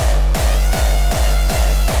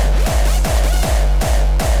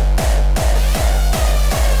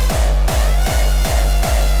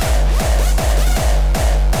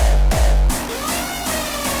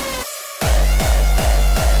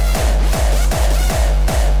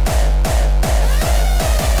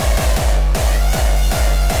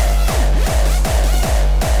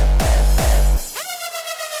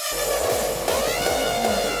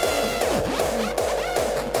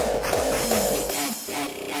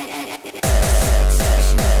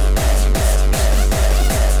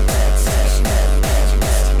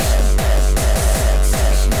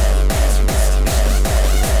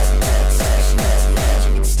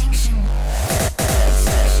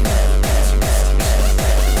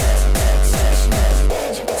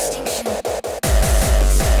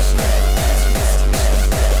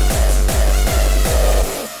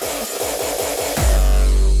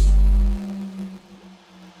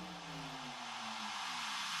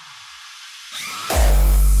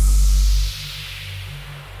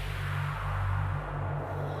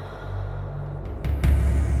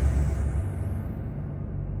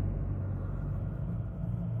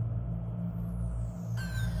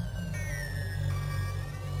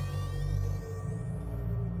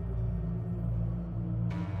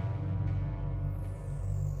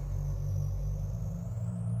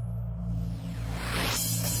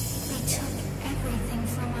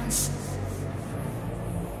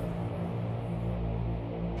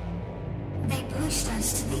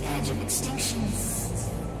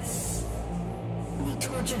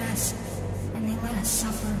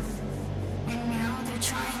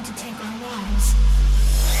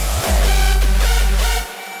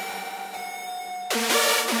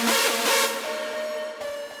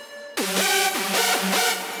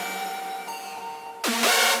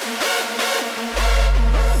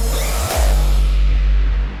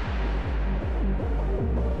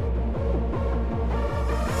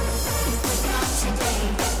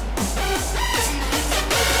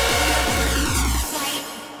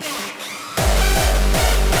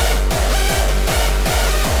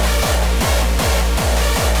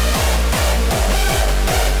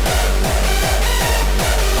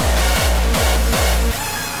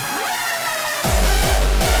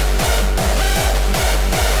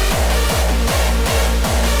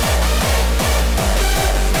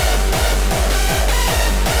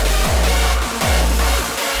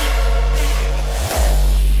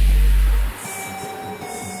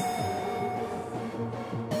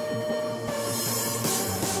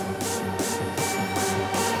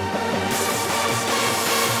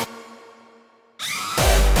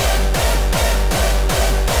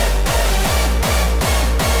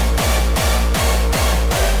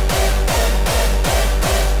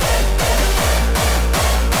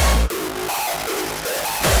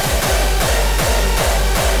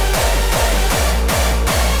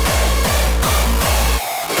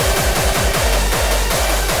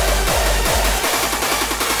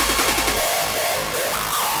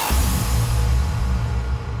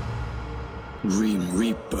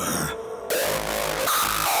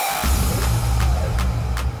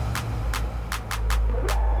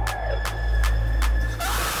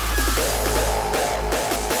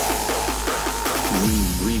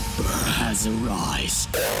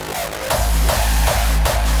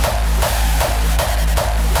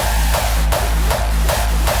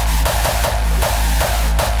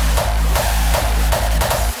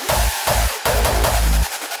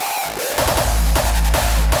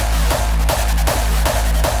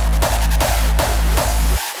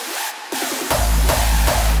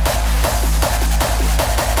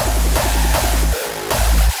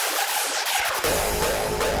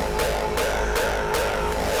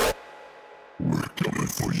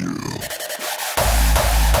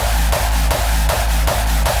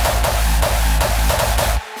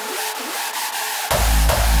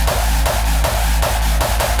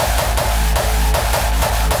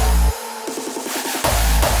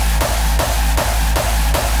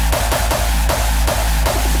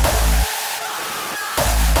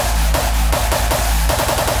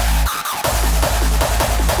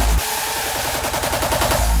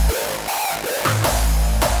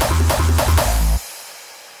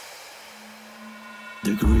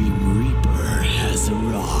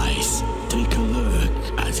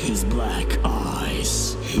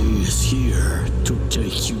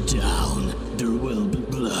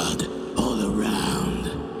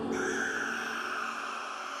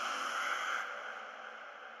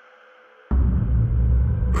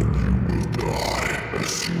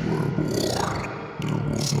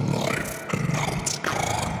 was alive and now it's gone.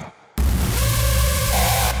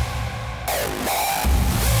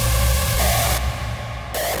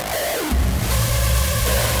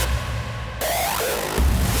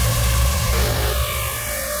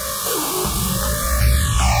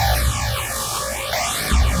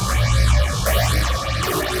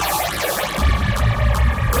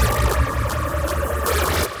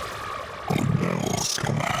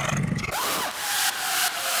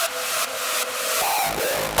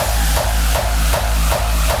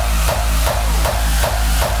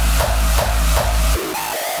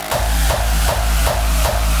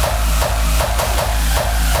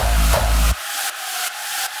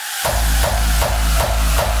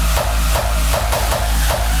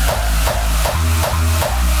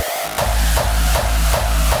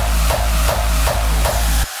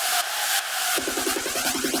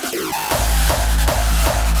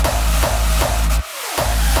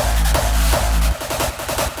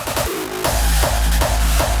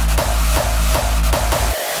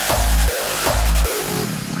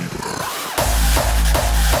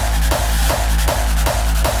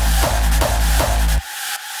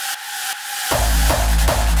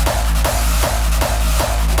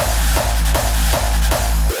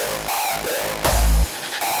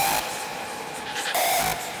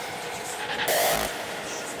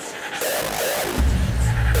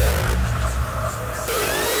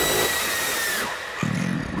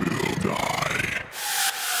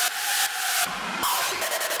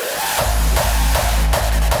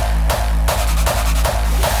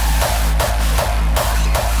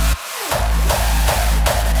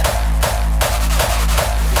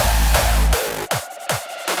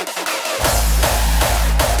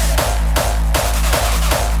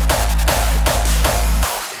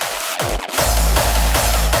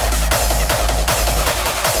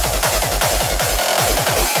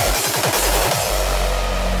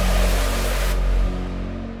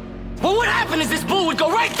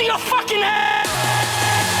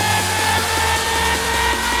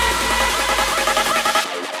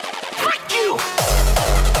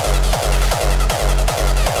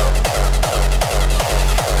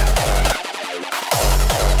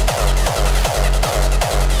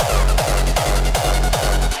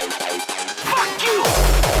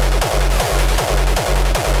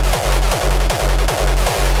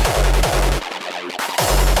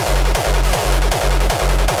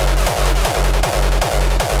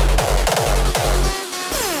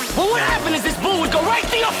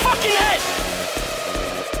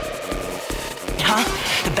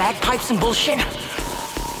 Some bullshit.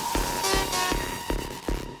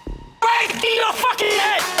 Right to your fucking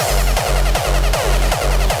head!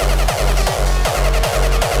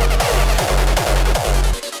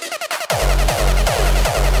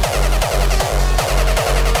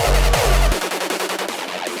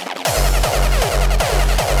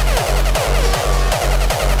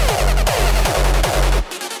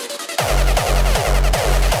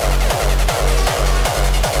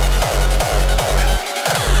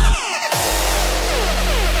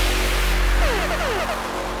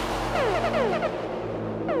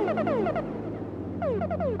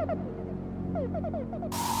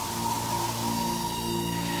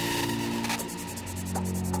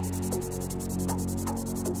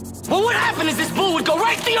 Well, what happened is this bull would go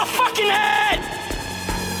right through your fucking head!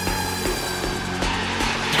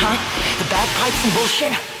 Huh? The bagpipes and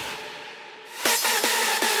bullshit?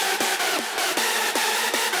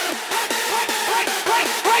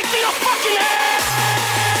 Right through your fucking head!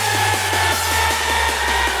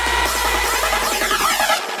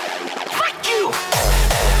 Fuck you!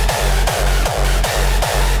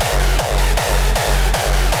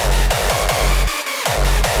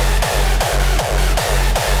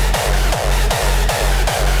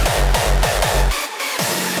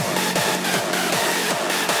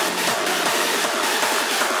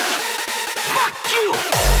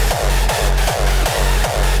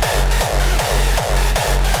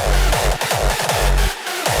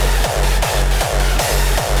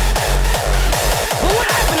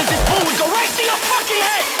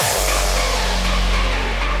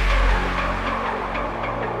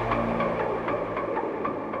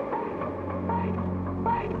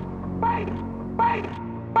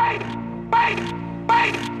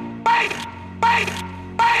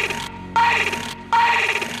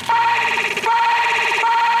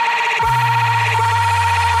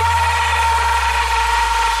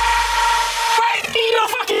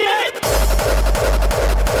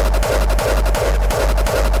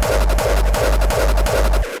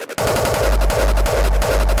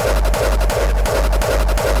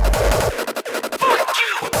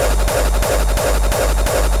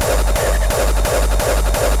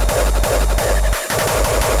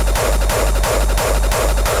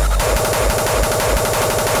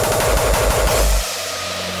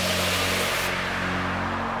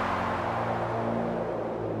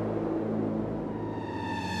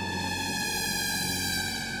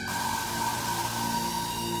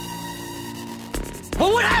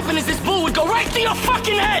 happen is this bull would go right through your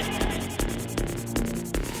fucking head!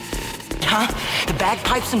 Huh? The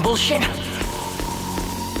bagpipes and bullshit?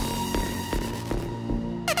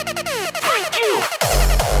 Thank you!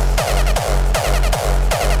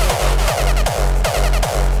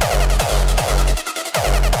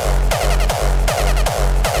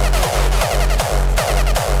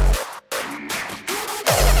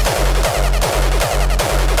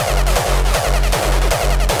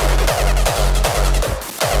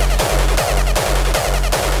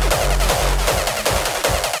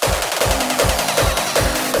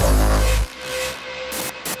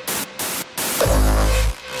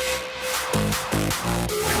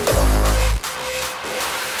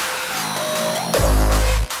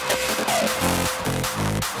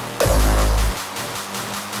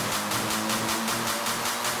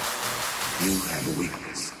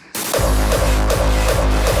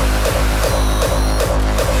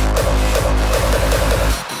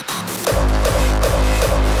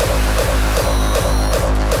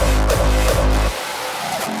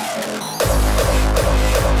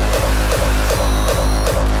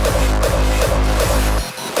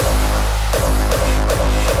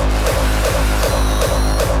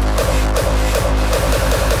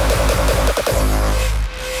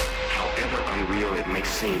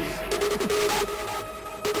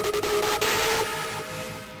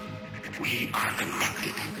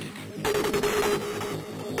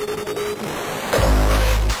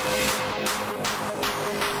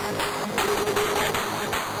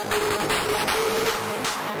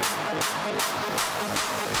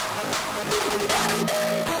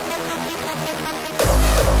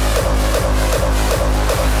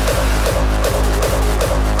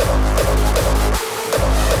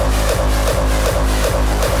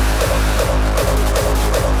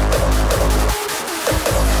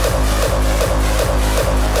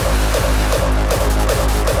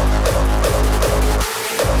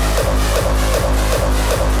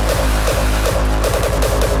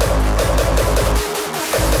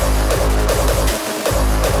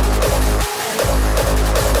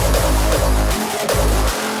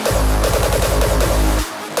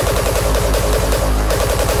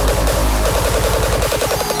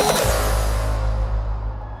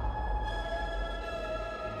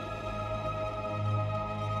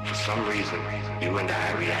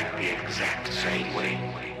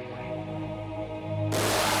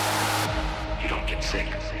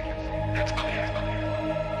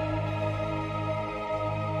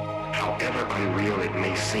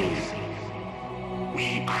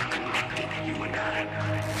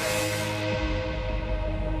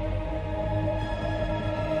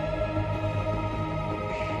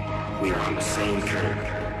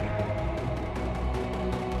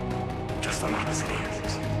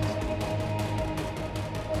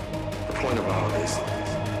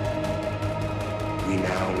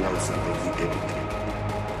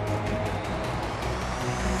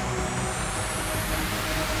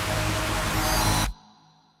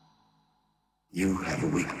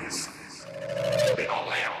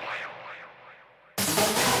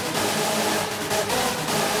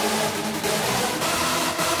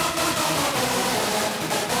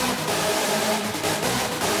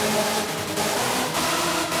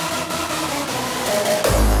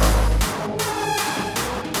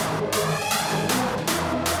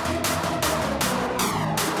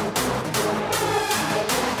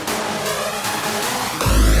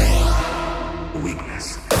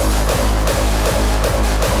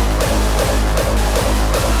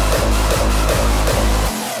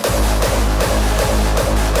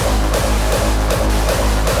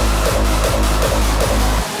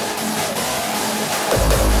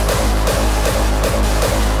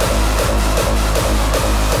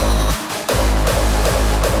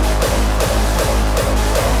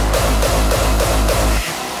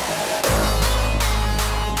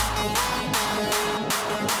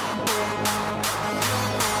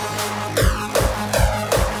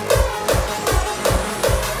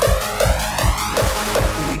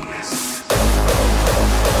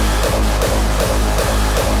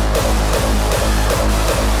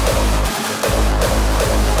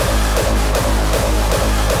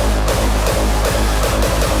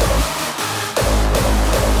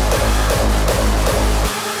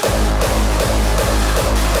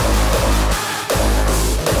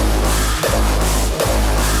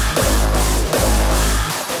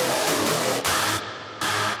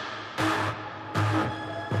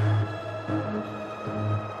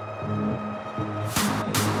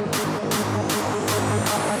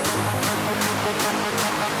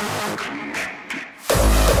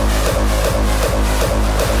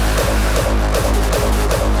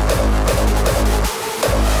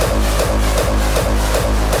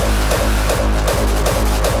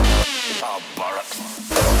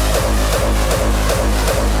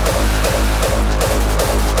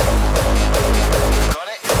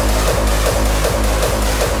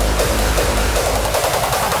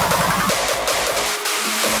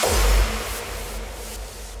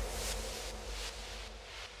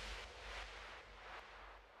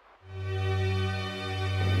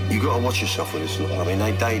 You gotta watch yourself with this lot. I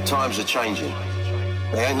mean, times are changing.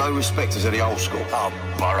 They ain't no respecters of the old school. Oh,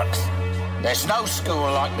 bollocks. There's no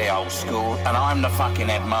school like the old school, and I'm the fucking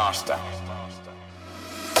headmaster.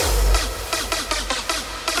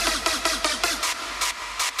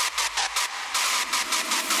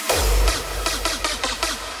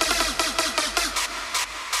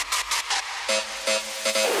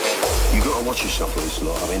 You gotta watch yourself with this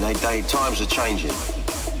lot. I mean, times are changing.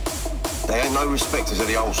 They ain't no respecters of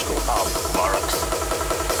the old school. Oh, bollocks.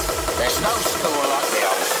 There's no school like the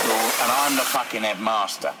old school, and I'm the fucking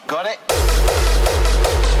headmaster. Got it?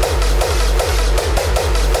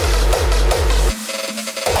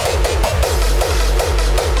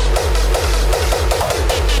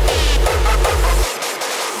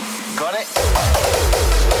 Got it?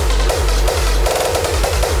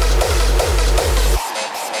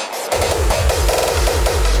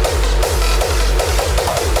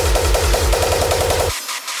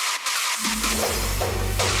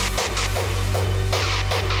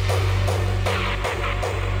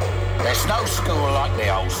 There's no school like the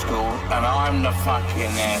old school, and I'm the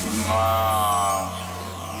fucking headmaster.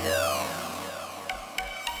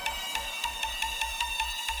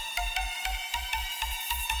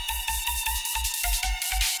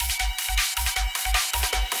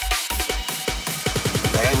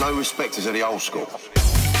 They ain't no respecters of the old school.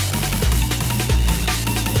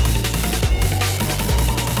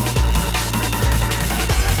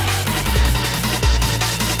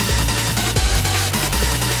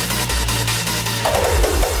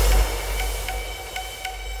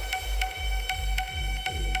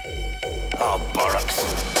 Oh, bollocks.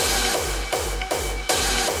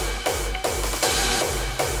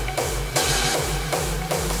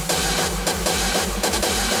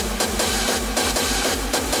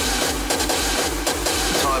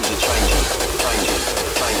 Times are changing.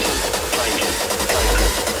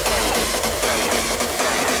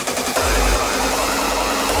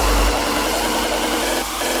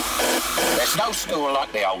 There's no school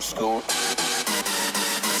like the old school.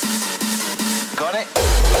 Got it?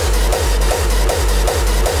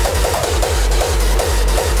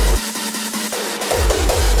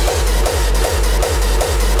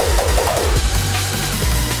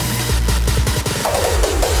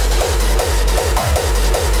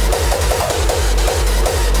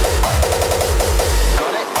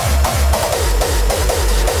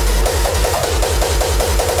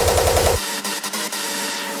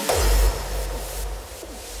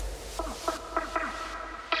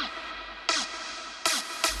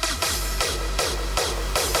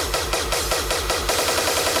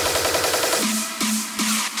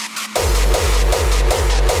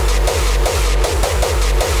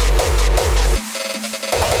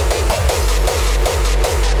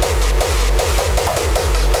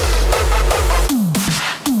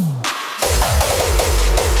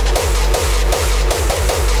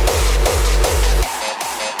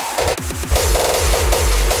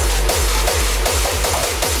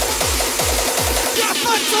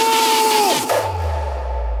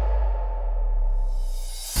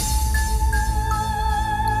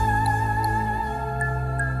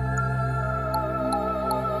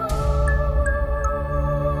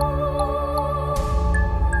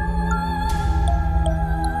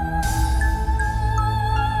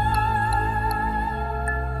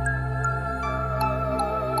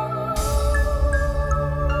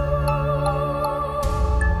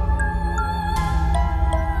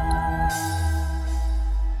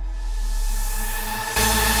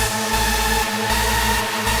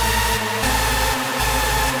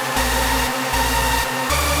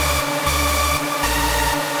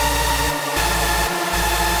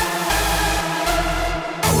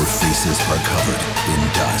 Are covered in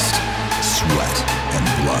dust, sweat, and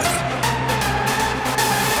blood.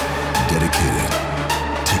 Dedicated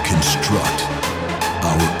to construct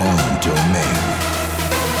our own domain.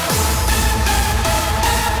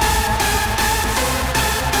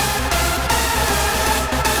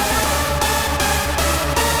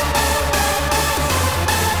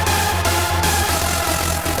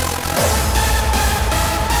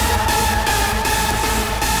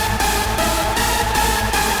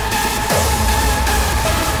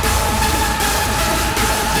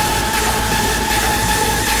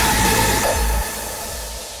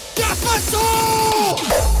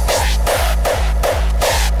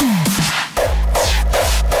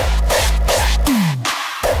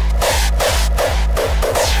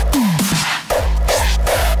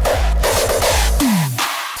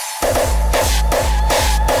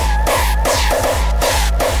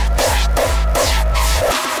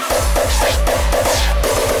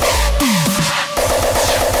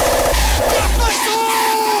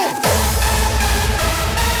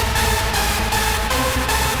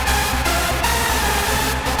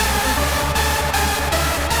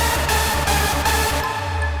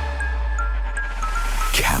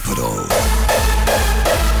 Wpierdol.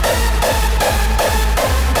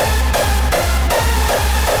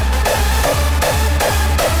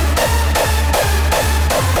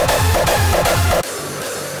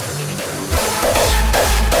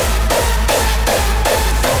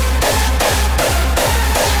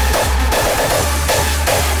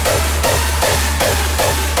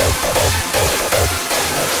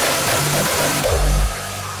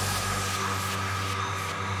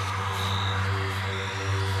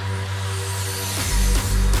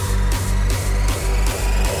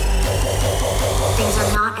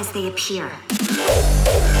 As they appear.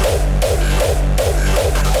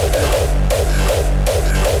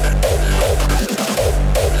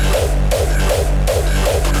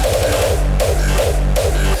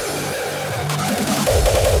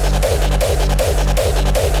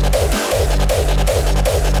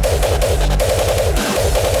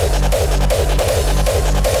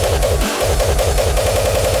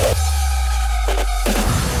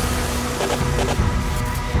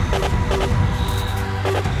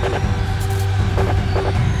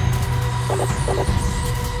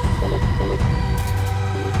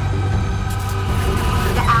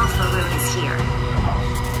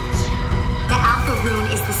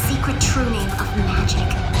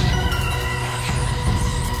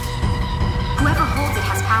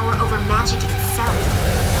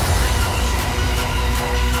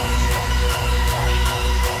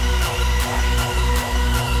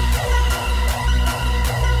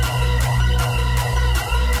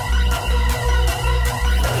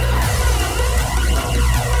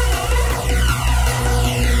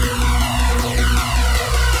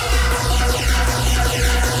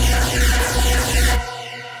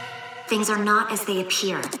 Things are not as they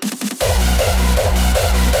appear.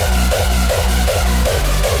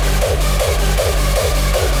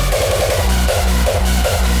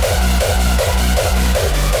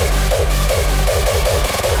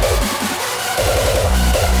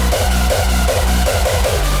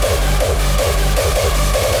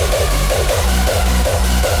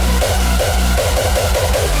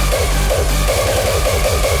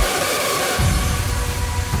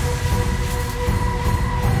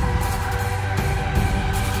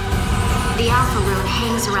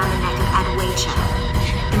 Hangs around the neck of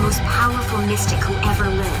Weite, the most powerful mystic who ever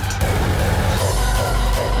lived.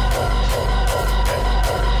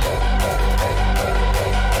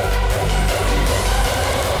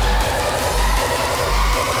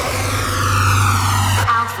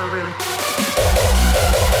 Alpha Rune.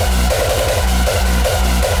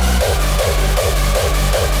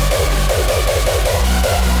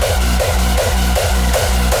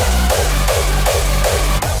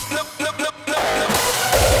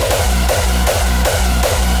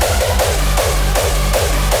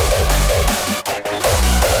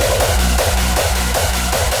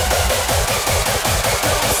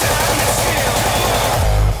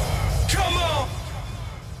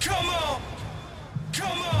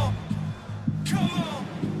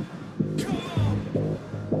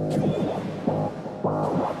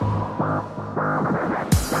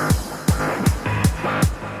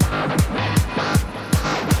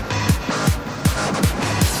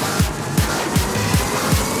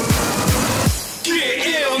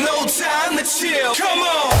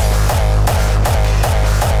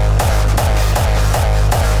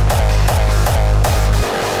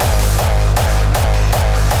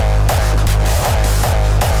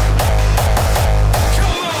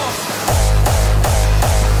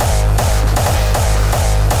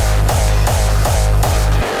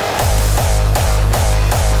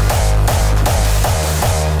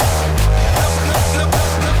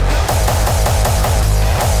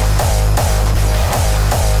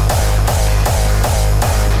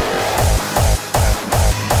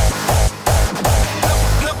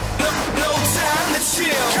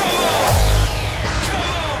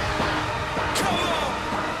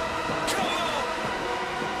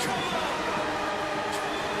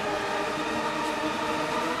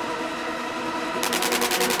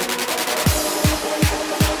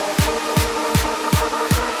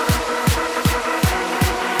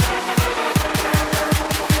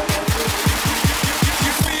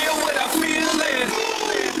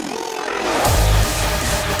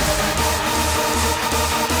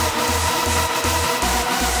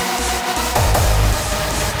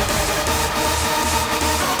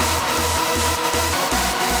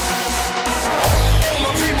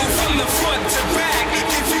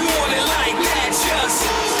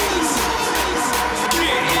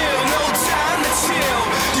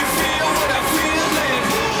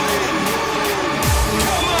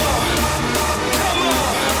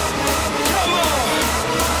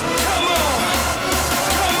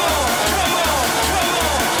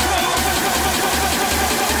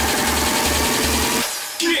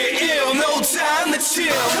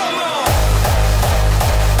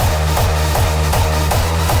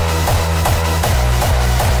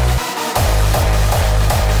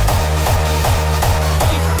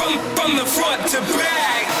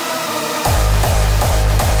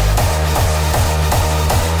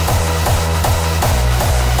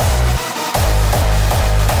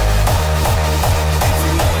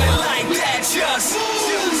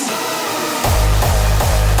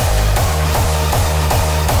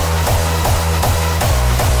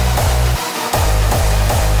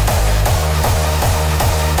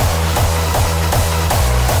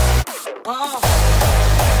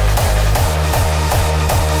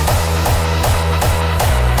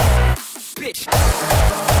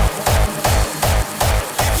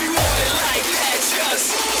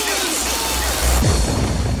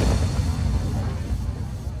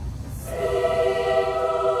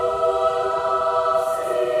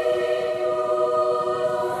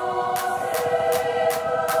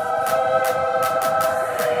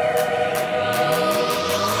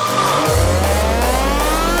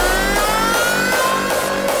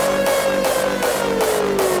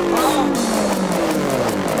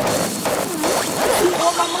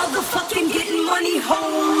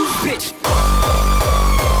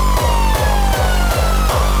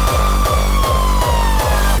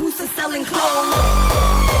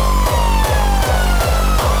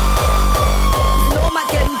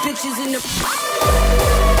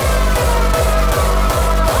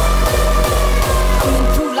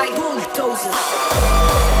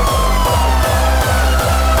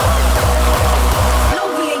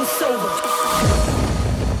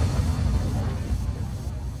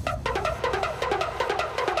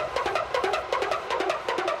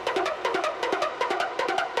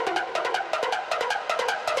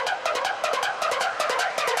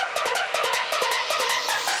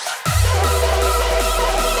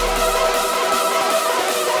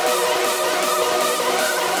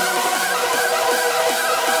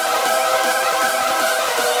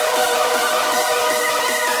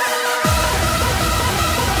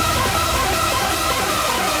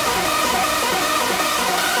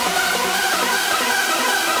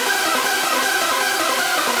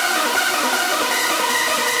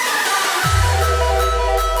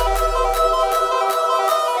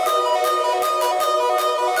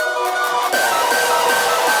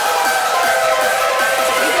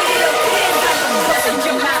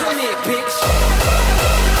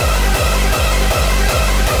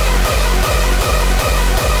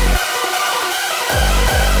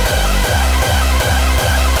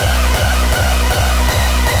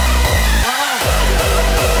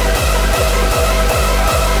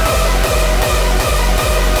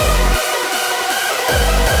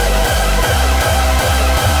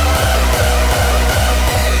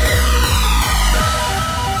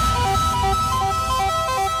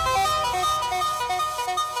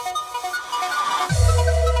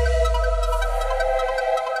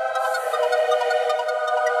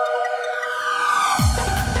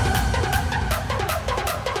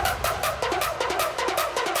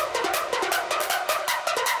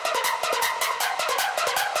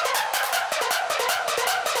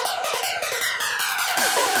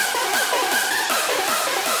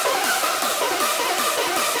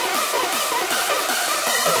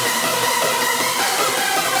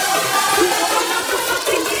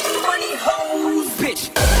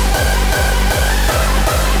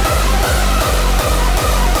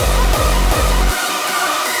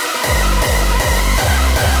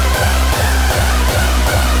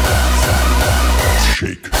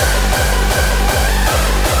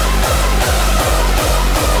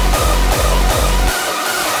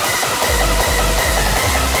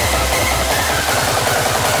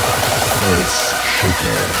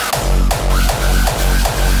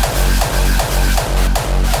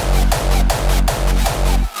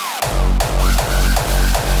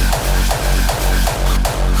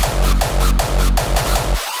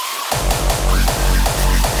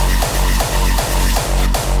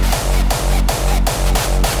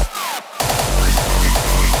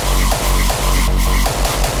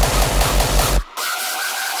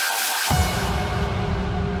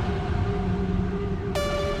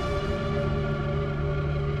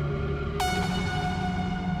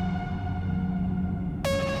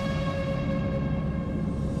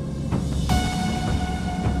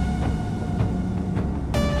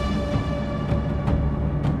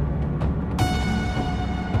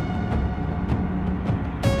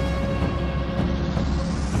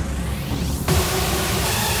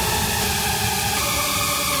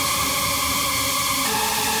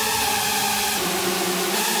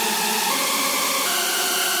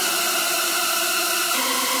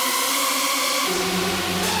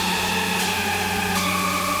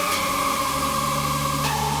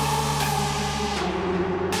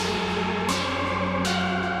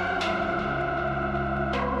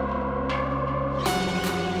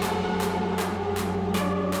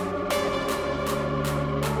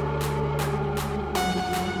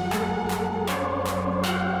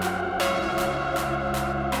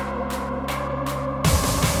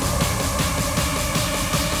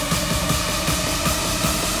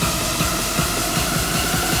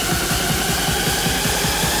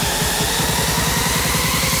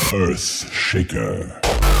 Earth Shaker.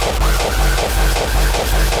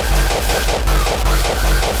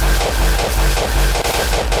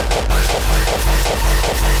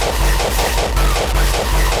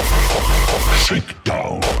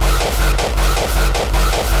 Shakedown.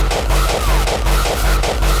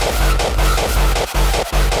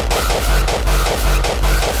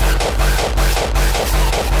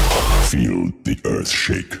 Feel the earth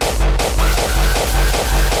shake.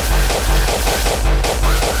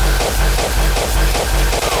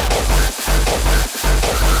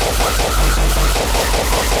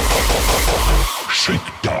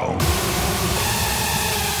 Shakedown.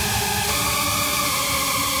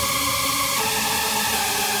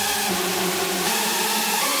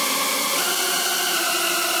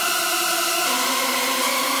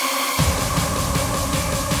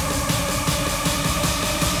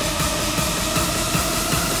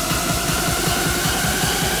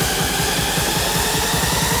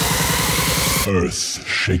 Earth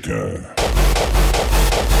Shaker.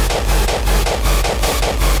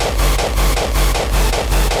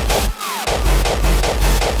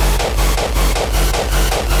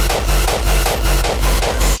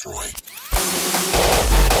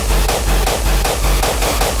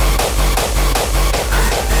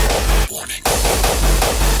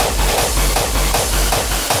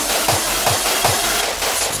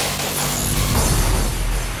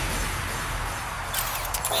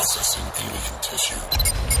 Processing alien tissue.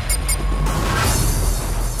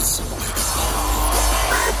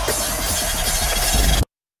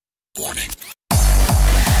 Warning.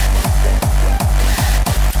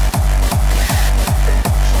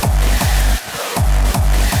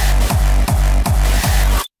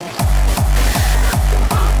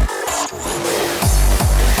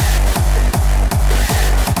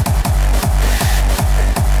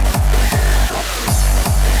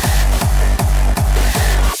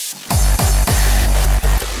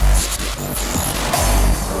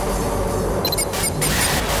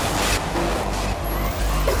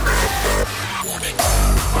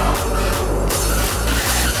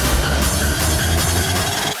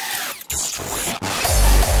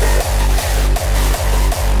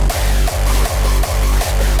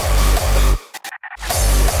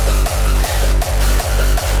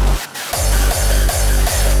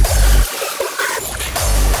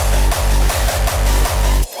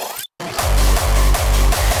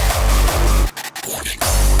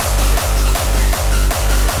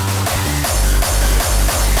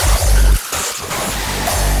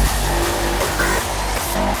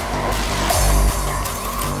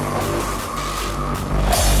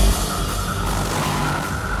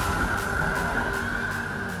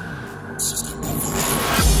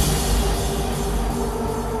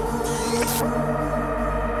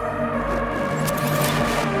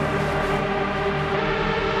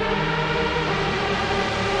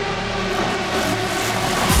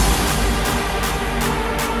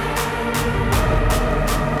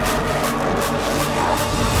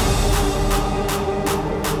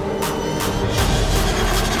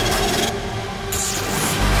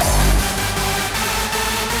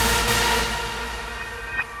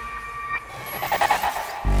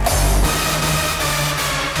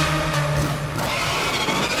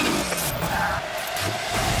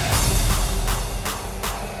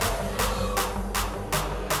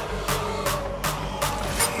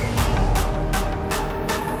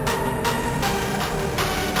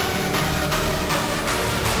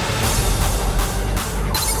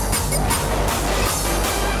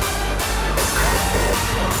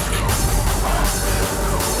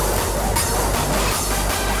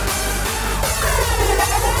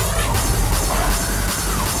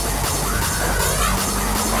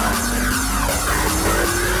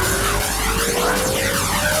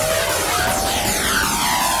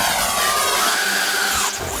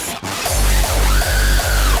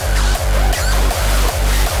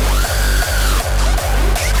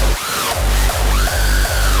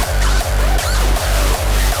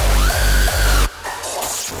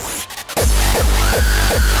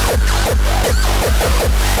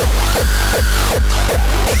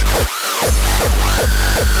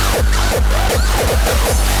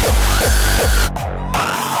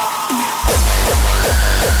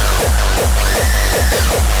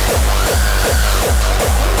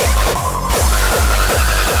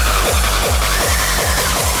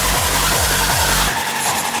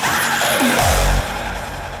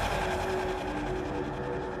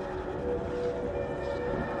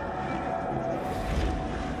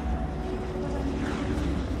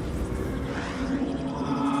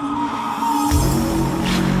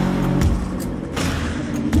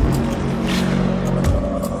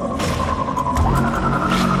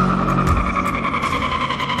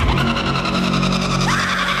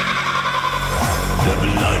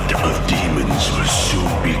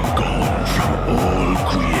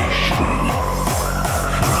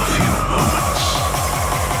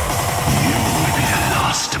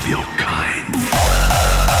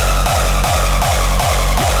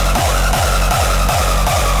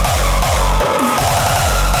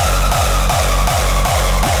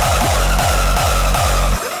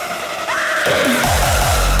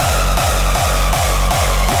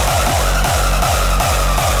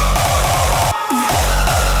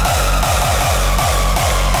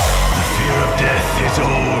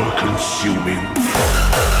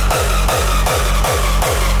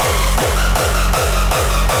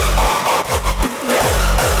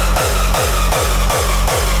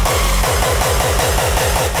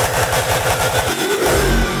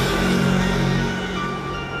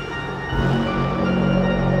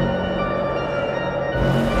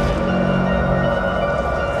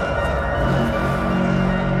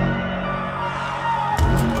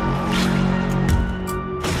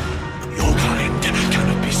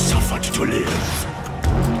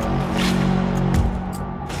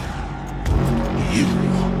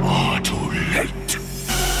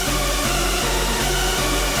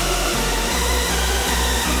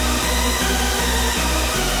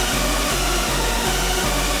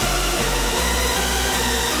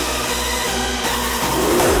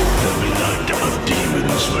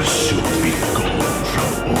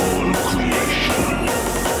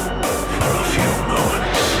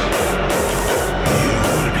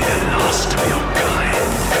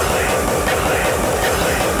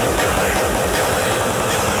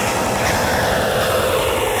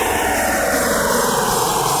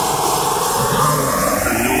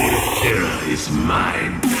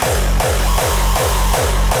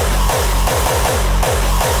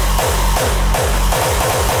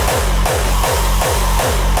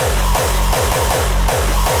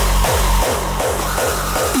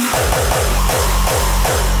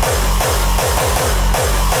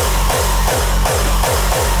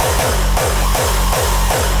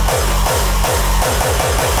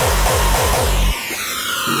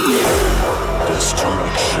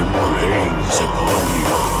 destruction reigns upon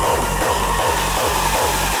you.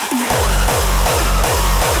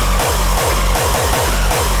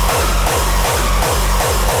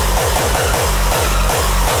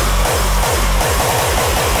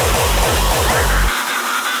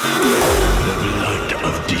 The blood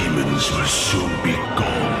of demons will soon be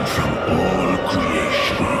gone from all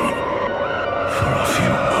creation. For a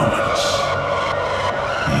few moments,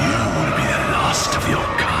 you will be the last of your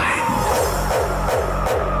kind.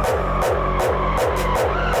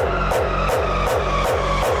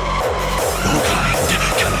 Your kind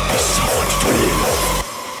cannot be suffered to live.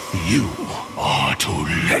 You are too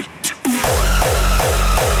late.